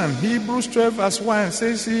 1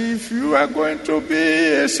 says, if you are going to be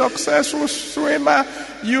a successful swimmer,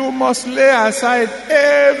 you must lay aside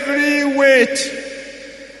every weight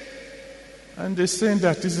and the sin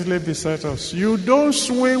that easily besets us. You don't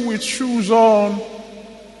swim with shoes on.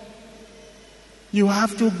 You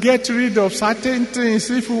have to get rid of certain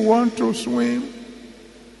things if you want to swim.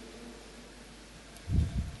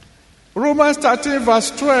 Romans 13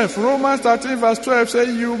 verse 12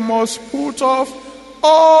 says you must put off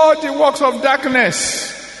all the works of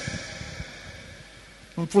darkness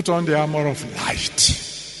and put on the armor of light.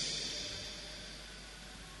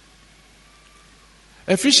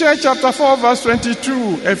 Ephesians chapter 4 verse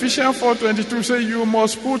 22. Ephesians 4:22 says you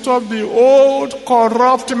must put off the old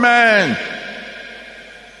corrupt man.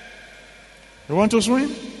 You want to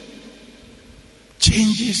swim?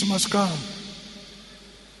 Changes must come.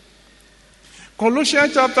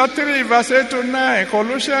 Colossians chapter 3 verse 8 to 9.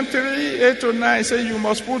 Colossians 3, 8 to 9 says you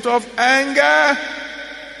must put off anger,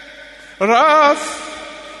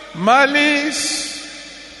 wrath,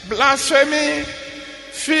 malice, blasphemy,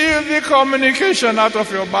 filthy communication out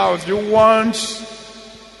of your mouth. You want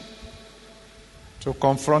to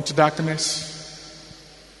confront darkness.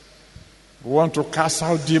 You want to cast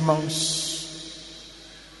out demons.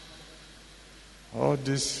 All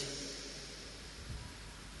these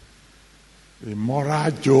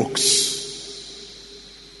immoral jokes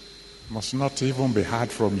must not even be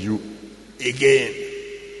heard from you again.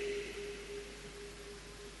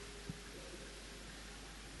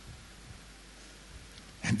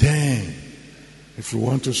 And then, if you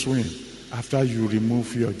want to swim, after you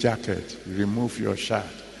remove your jacket, remove your shirt,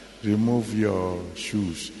 remove your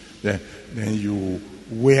shoes, then you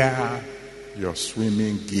wear your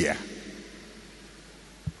swimming gear.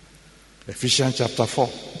 Ephesians chapter 4,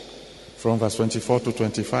 from verse 24 to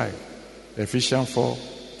 25. Ephesians 4,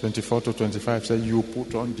 24 to 25 says, you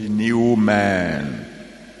put on the new man,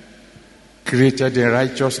 created in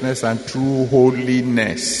righteousness and true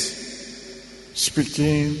holiness,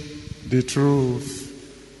 speaking the truth.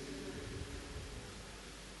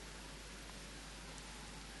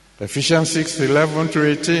 Ephesians 6, 11 to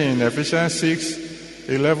 18. Ephesians 6,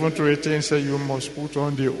 11 to 18 says, you must put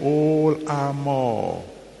on the whole armor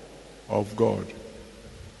of God.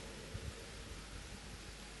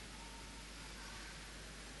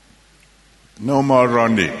 No more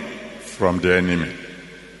running from the enemy.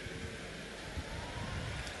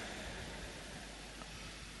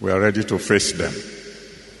 We are ready to face them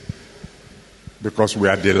because we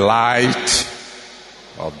are the light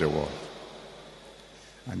of the world.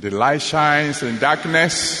 And the light shines in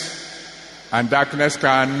darkness, and darkness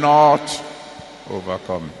cannot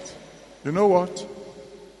overcome it. You know what?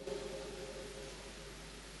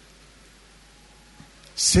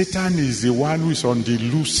 Satan is the one who is on the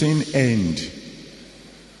losing end.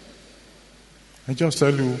 I just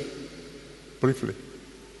tell you briefly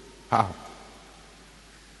how.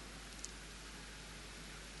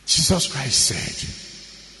 Jesus Christ said,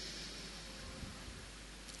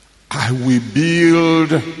 I will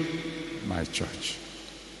build my church.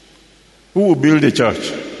 Who will build the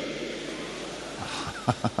church?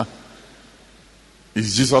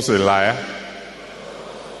 Is Jesus a liar?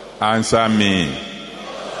 Answer me.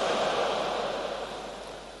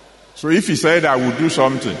 So if he said, I will do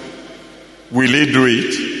something, will he do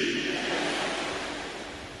it?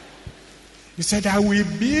 He said, I will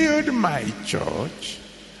build my church,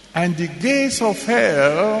 and the gates of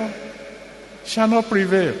hell shall not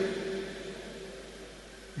prevail.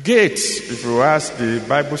 Gates, if you ask the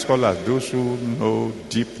Bible scholars, those who know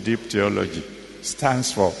deep theology,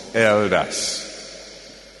 stands for elders.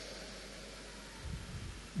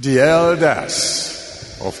 The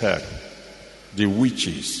elders of hell, the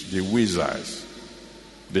witches, the wizards,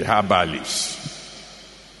 the herbalists.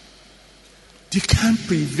 They can't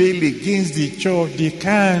prevail against the church. They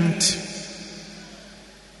can't.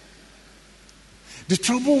 The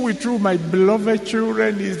trouble with you, my beloved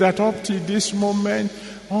children, is that up to this moment,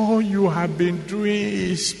 all you have been doing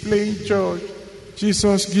is playing church.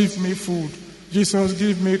 Jesus, give me food. Jesus,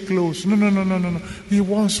 give me clothes. No. He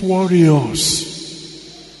wants warriors.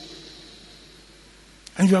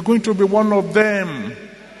 And you are going to be one of them.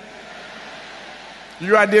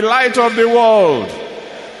 You are the light of the world.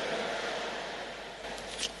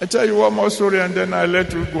 I tell you one more story and then I'll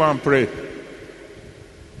let you go and pray.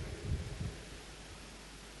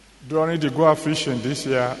 During the Goa fishing this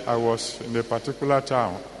year, I was in a particular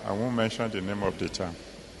town. I won't mention the name of the town.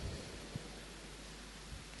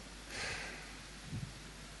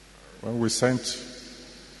 When we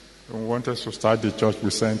wanted to start the church, we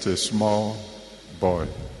sent a small boy,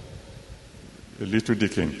 a little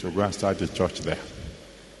deacon, to go and start the church there.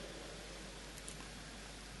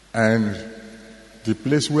 And the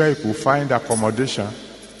place where he could find accommodation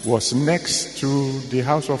was next to the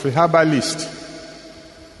house of a herbalist.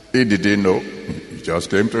 He didn't know. He just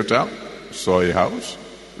came to town, saw a house,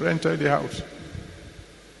 rented the house.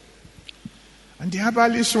 And the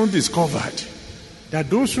herbalist soon discovered that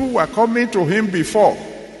those who were coming to him before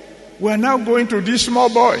were now going to this small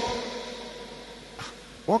boy.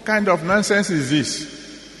 What kind of nonsense is this?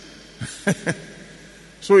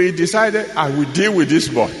 So he decided, I will deal with this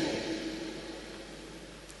boy.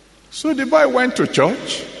 So the boy went to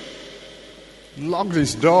church, locked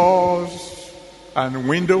his doors and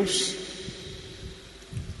windows.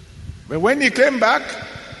 But when he came back,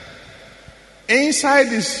 inside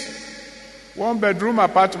his one-bedroom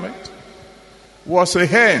apartment was a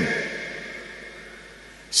hen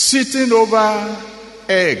sitting over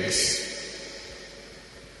eggs.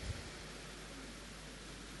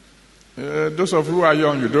 Those of you who are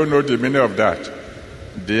young, you don't know the meaning of that.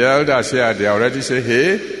 The elders here, they already say,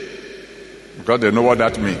 hey, because they know what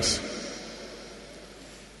that means.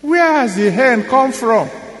 Where has the hen come from?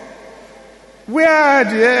 Where are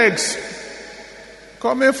the eggs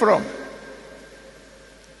coming from?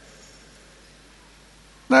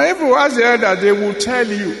 Now, if you ask the elder, they will tell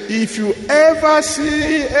you, if you ever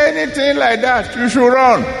see anything like that, you should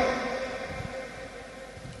run.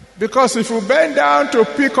 Because if you bend down to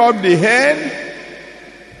pick up the hen,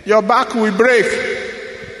 your back will break.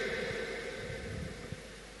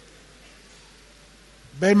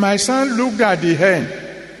 But my son looked at the hen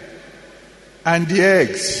and the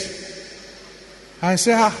eggs and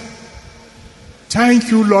said,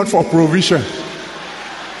 thank you, Lord, for provision.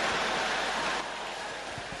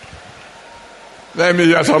 Let me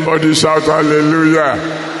hear somebody shout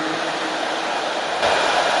hallelujah.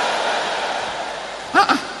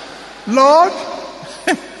 Lord,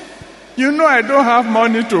 you know I don't have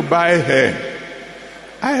money to buy hen.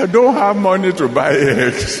 I don't have money to buy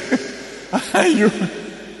eggs.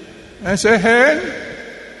 I say,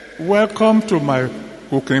 hen, welcome to my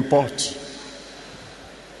cooking pot.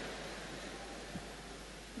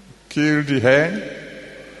 Kill the hen,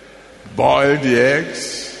 boil the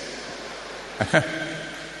eggs.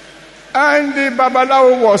 And the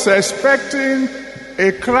Babalawo was expecting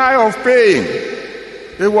a cry of pain.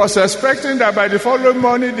 He was expecting that by the following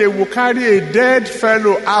morning they would carry a dead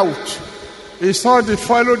fellow out. He saw the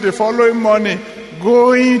fellow the following morning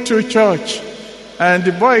going to church. And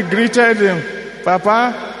the boy greeted him,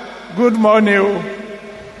 Papa, good morning.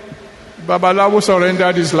 Babalawo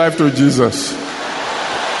surrendered his life to Jesus.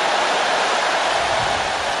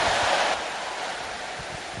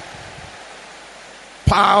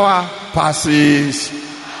 Power passes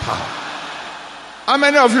power. How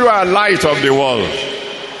many of you are light of the world?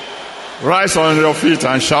 Rise on your feet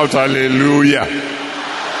and shout hallelujah.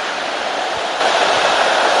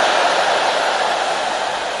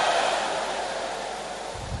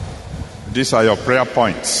 These are your prayer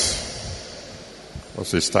points.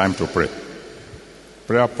 Because it's time to pray.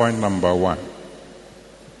 Prayer point number 1.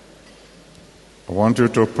 I want you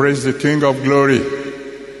to praise the King of Glory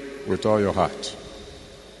with all your heart.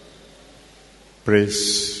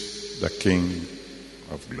 Praise the King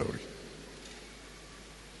of Glory.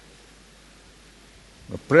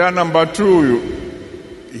 The prayer number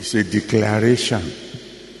 2 is a declaration.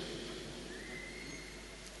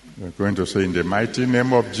 We're going to say, in the mighty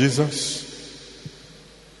name of Jesus,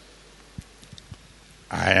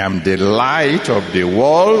 am the light of the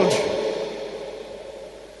world.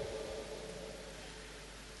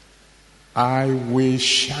 I will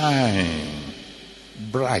shine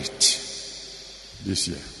bright this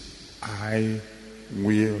year. I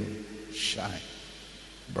will shine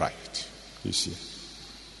bright this year.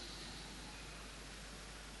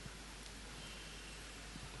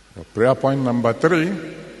 Prayer point number 3.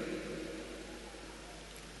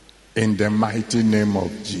 In the mighty name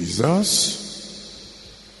of Jesus,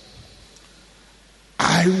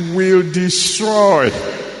 I will destroy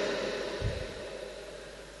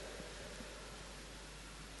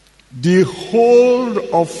the hold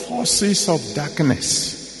of forces of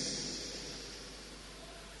darkness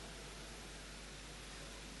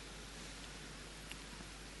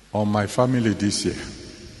on my family this year.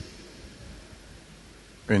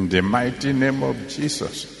 In the mighty name of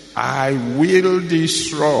Jesus, I will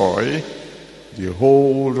destroy the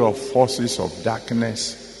hold of forces of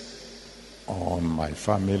darkness on my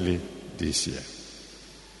family this year.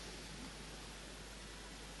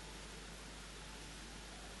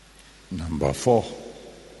 Number 4,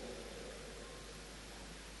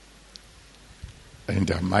 in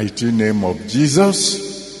the mighty name of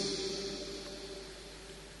Jesus,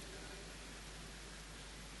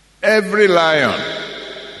 every lion,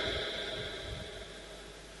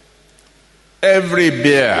 every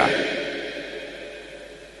bear,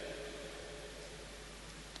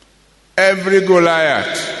 every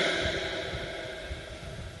Goliath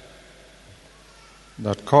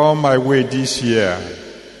that come my way this year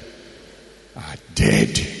are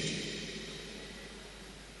dead.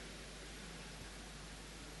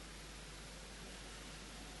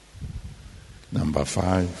 Number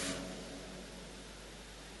 5,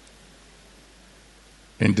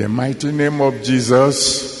 in the mighty name of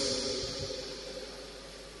Jesus,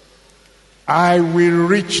 I will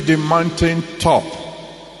reach the mountain top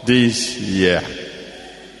this year.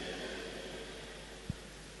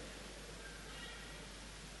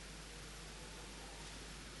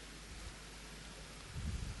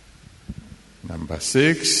 Number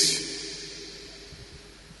 6,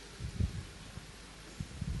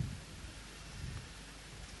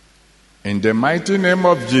 in the mighty name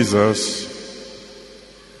of Jesus,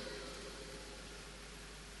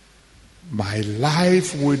 my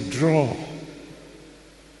life will draw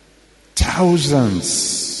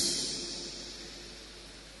thousands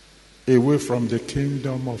away from the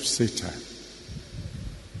kingdom of Satan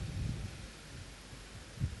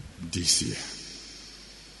this year.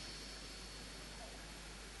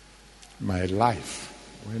 My life,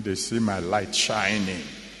 when they see my light shining,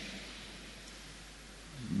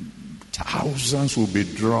 thousands will be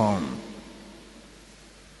drawn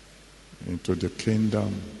into the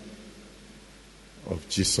kingdom of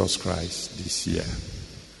Jesus Christ this year.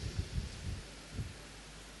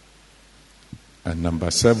 And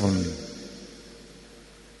number 7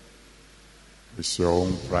 is your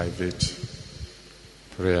own private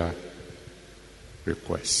prayer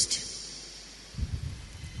request.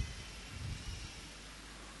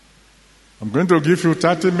 I'm going to give you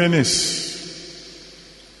 30 minutes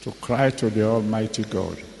to cry to the Almighty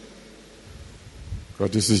God, because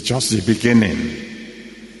this is just the beginning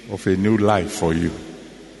of a new life for you,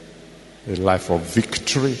 a life of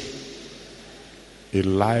victory, a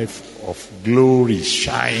life of glory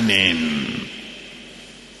shining,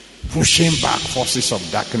 pushing back forces of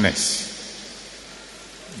darkness,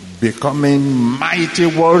 becoming mighty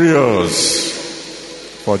warriors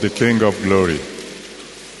for the King of Glory.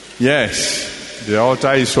 Yes, the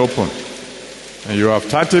altar is open, and you have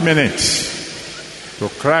 30 minutes to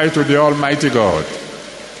cry to the Almighty God.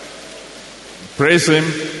 Praise Him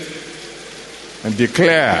and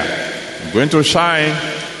declare, I'm going to shine.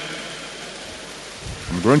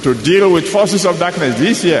 I'm going to deal with forces of darkness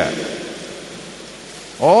this year.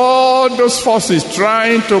 All those forces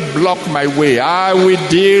trying to block my way, I will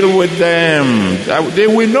deal with them. They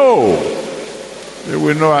will know. They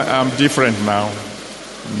will know I'm different now.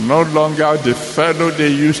 No longer the fellow they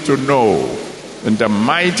used to know. In the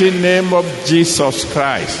mighty name of Jesus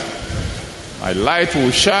Christ, my light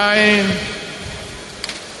will shine,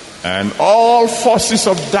 and all forces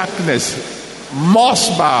of darkness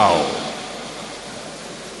must bow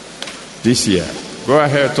this year. Go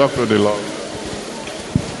ahead, talk to the Lord.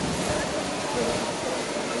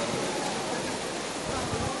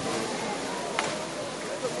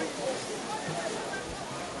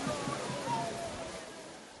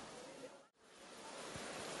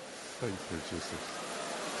 Thank you, Jesus.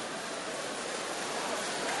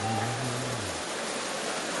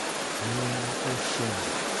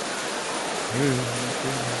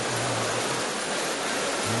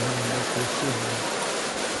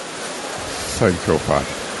 Thank you, Father.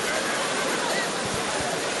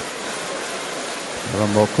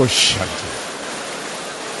 Ramoko Shanti.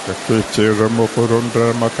 Kete Ramoko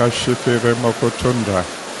Rondra Makashite Ramoko Tundra.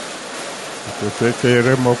 Kete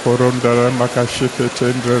Ramoko Rondra Makashite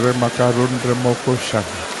Tendre Makarundra Moko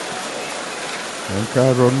Shanti.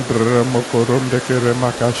 Enkarondra Moko Ronde Kere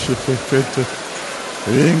Makashite Kete.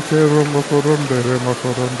 Inke Ramoko Ronde Ramoko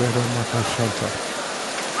Ronde Makashanta.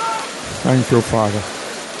 Thank you, Father.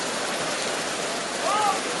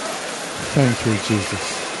 Thank you, Jesus.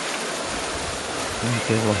 Thank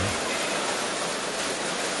you, Lord.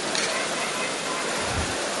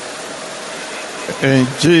 In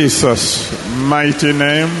Jesus' mighty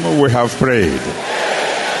name we have prayed.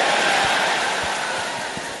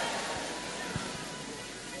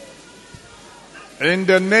 In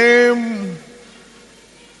the name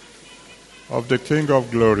of the King of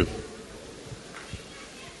Glory,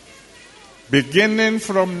 beginning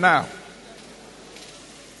from now,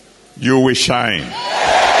 you will shine.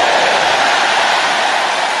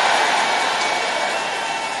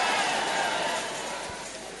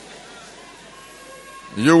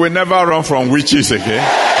 You will never run from witches again.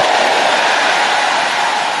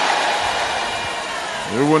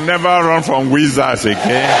 You will never run from wizards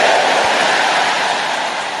again.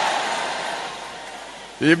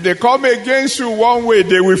 If they come against you one way,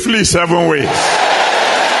 they will flee 7 ways.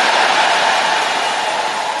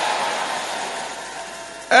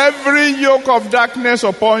 Every yoke of darkness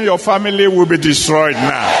upon your family will be destroyed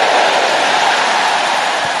now.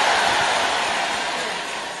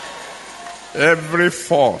 Every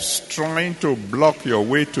force trying to block your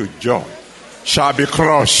way to joy shall be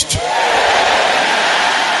crushed.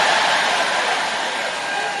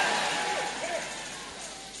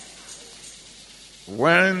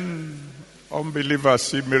 When unbelievers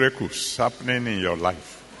see miracles happening in your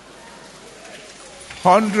life,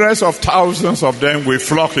 hundreds of thousands of them will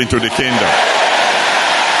flock into the kingdom.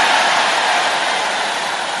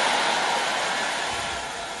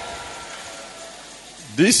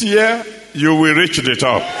 This year, you will reach the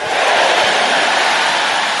top.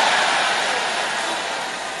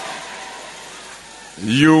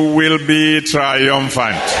 You will be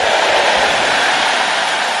triumphant.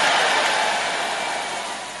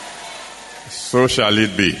 So shall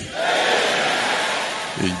it be.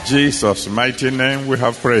 In Jesus' mighty name we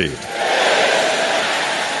have prayed.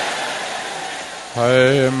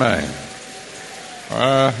 Amen.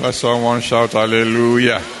 Let someone shout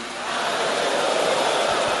hallelujah.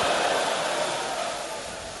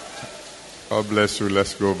 God bless you.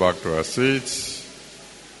 Let's go back to our seats.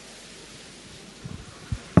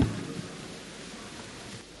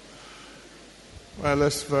 Well,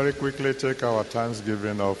 let's very quickly take our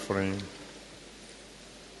Thanksgiving offering.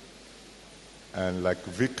 And like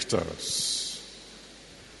victors,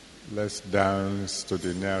 let's dance to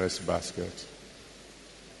the nearest basket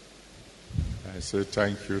and say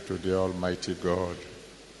thank you to the Almighty God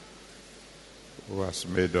who has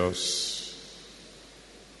made us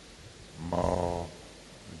more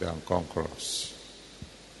than conquerors.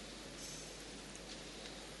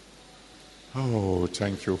 Oh,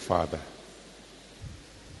 thank you, Father.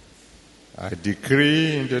 I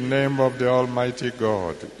decree in the name of the Almighty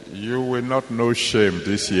God, you will not know shame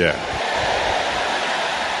this year.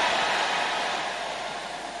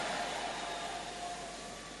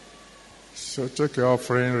 So take your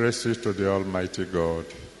offering, raise it to the Almighty God,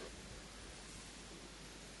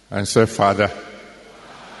 and say, Father,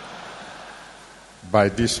 by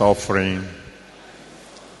this offering,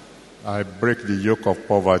 I break the yoke of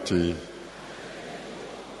poverty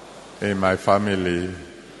in my family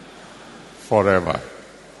forever.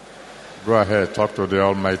 Go ahead, talk to the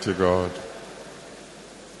Almighty God.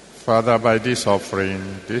 Father, by this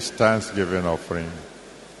offering, this Thanksgiving offering,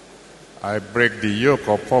 I break the yoke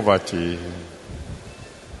of poverty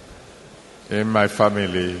in my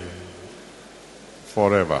family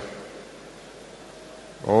forever.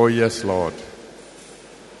 Oh yes, Lord.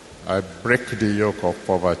 I break the yoke of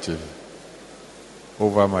poverty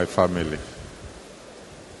over my family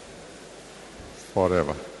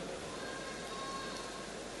forever.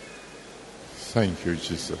 Thank you,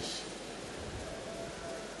 Jesus.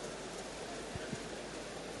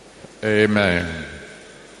 Amen.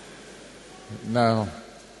 Now,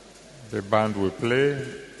 the band will play.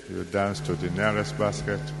 You dance to the nearest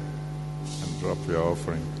basket and drop your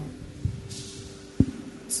offering.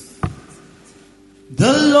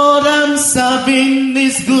 The Lord I'm serving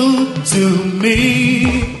is good to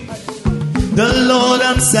me. The Lord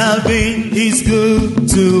I'm serving is good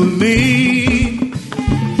to me.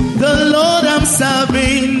 The Lord I'm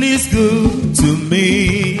serving is good to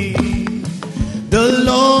me. The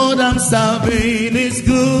Lord I'm serving is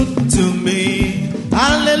good to me.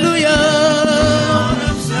 Hallelujah. The Lord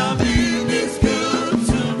I'm serving is good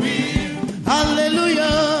to me.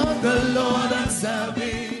 Hallelujah. The Lord I'm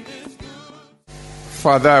serving is good.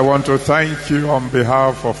 Father, I want to thank you on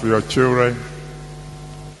behalf of your children.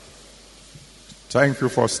 Thank you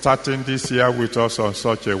for starting this year with us on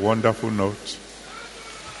such a wonderful note.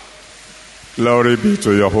 Glory be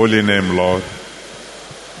to your holy name, Lord.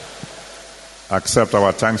 Accept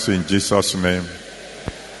our thanks in Jesus' name.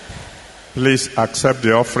 Please accept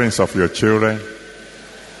the offerings of your children.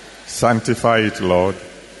 Sanctify it, Lord,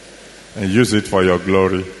 and use it for your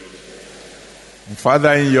glory.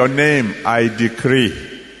 Father, in your name, I decree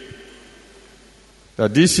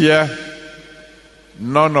that this year,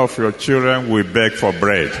 none of your children will beg for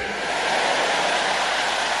bread.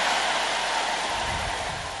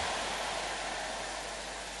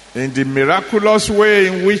 In the miraculous way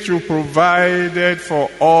in which you provided for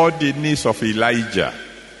all the needs of Elijah,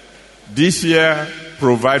 this year,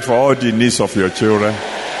 provide for all the needs of your children.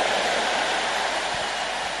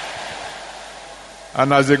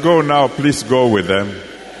 And as they go now, please go with them.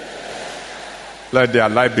 Let their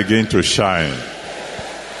light begin to shine.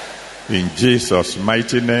 In Jesus'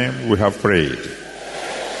 mighty name we have prayed.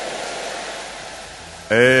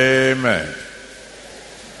 Amen.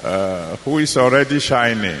 Who is already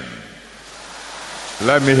shining?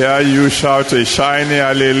 Let me hear you shout a shiny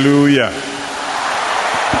hallelujah.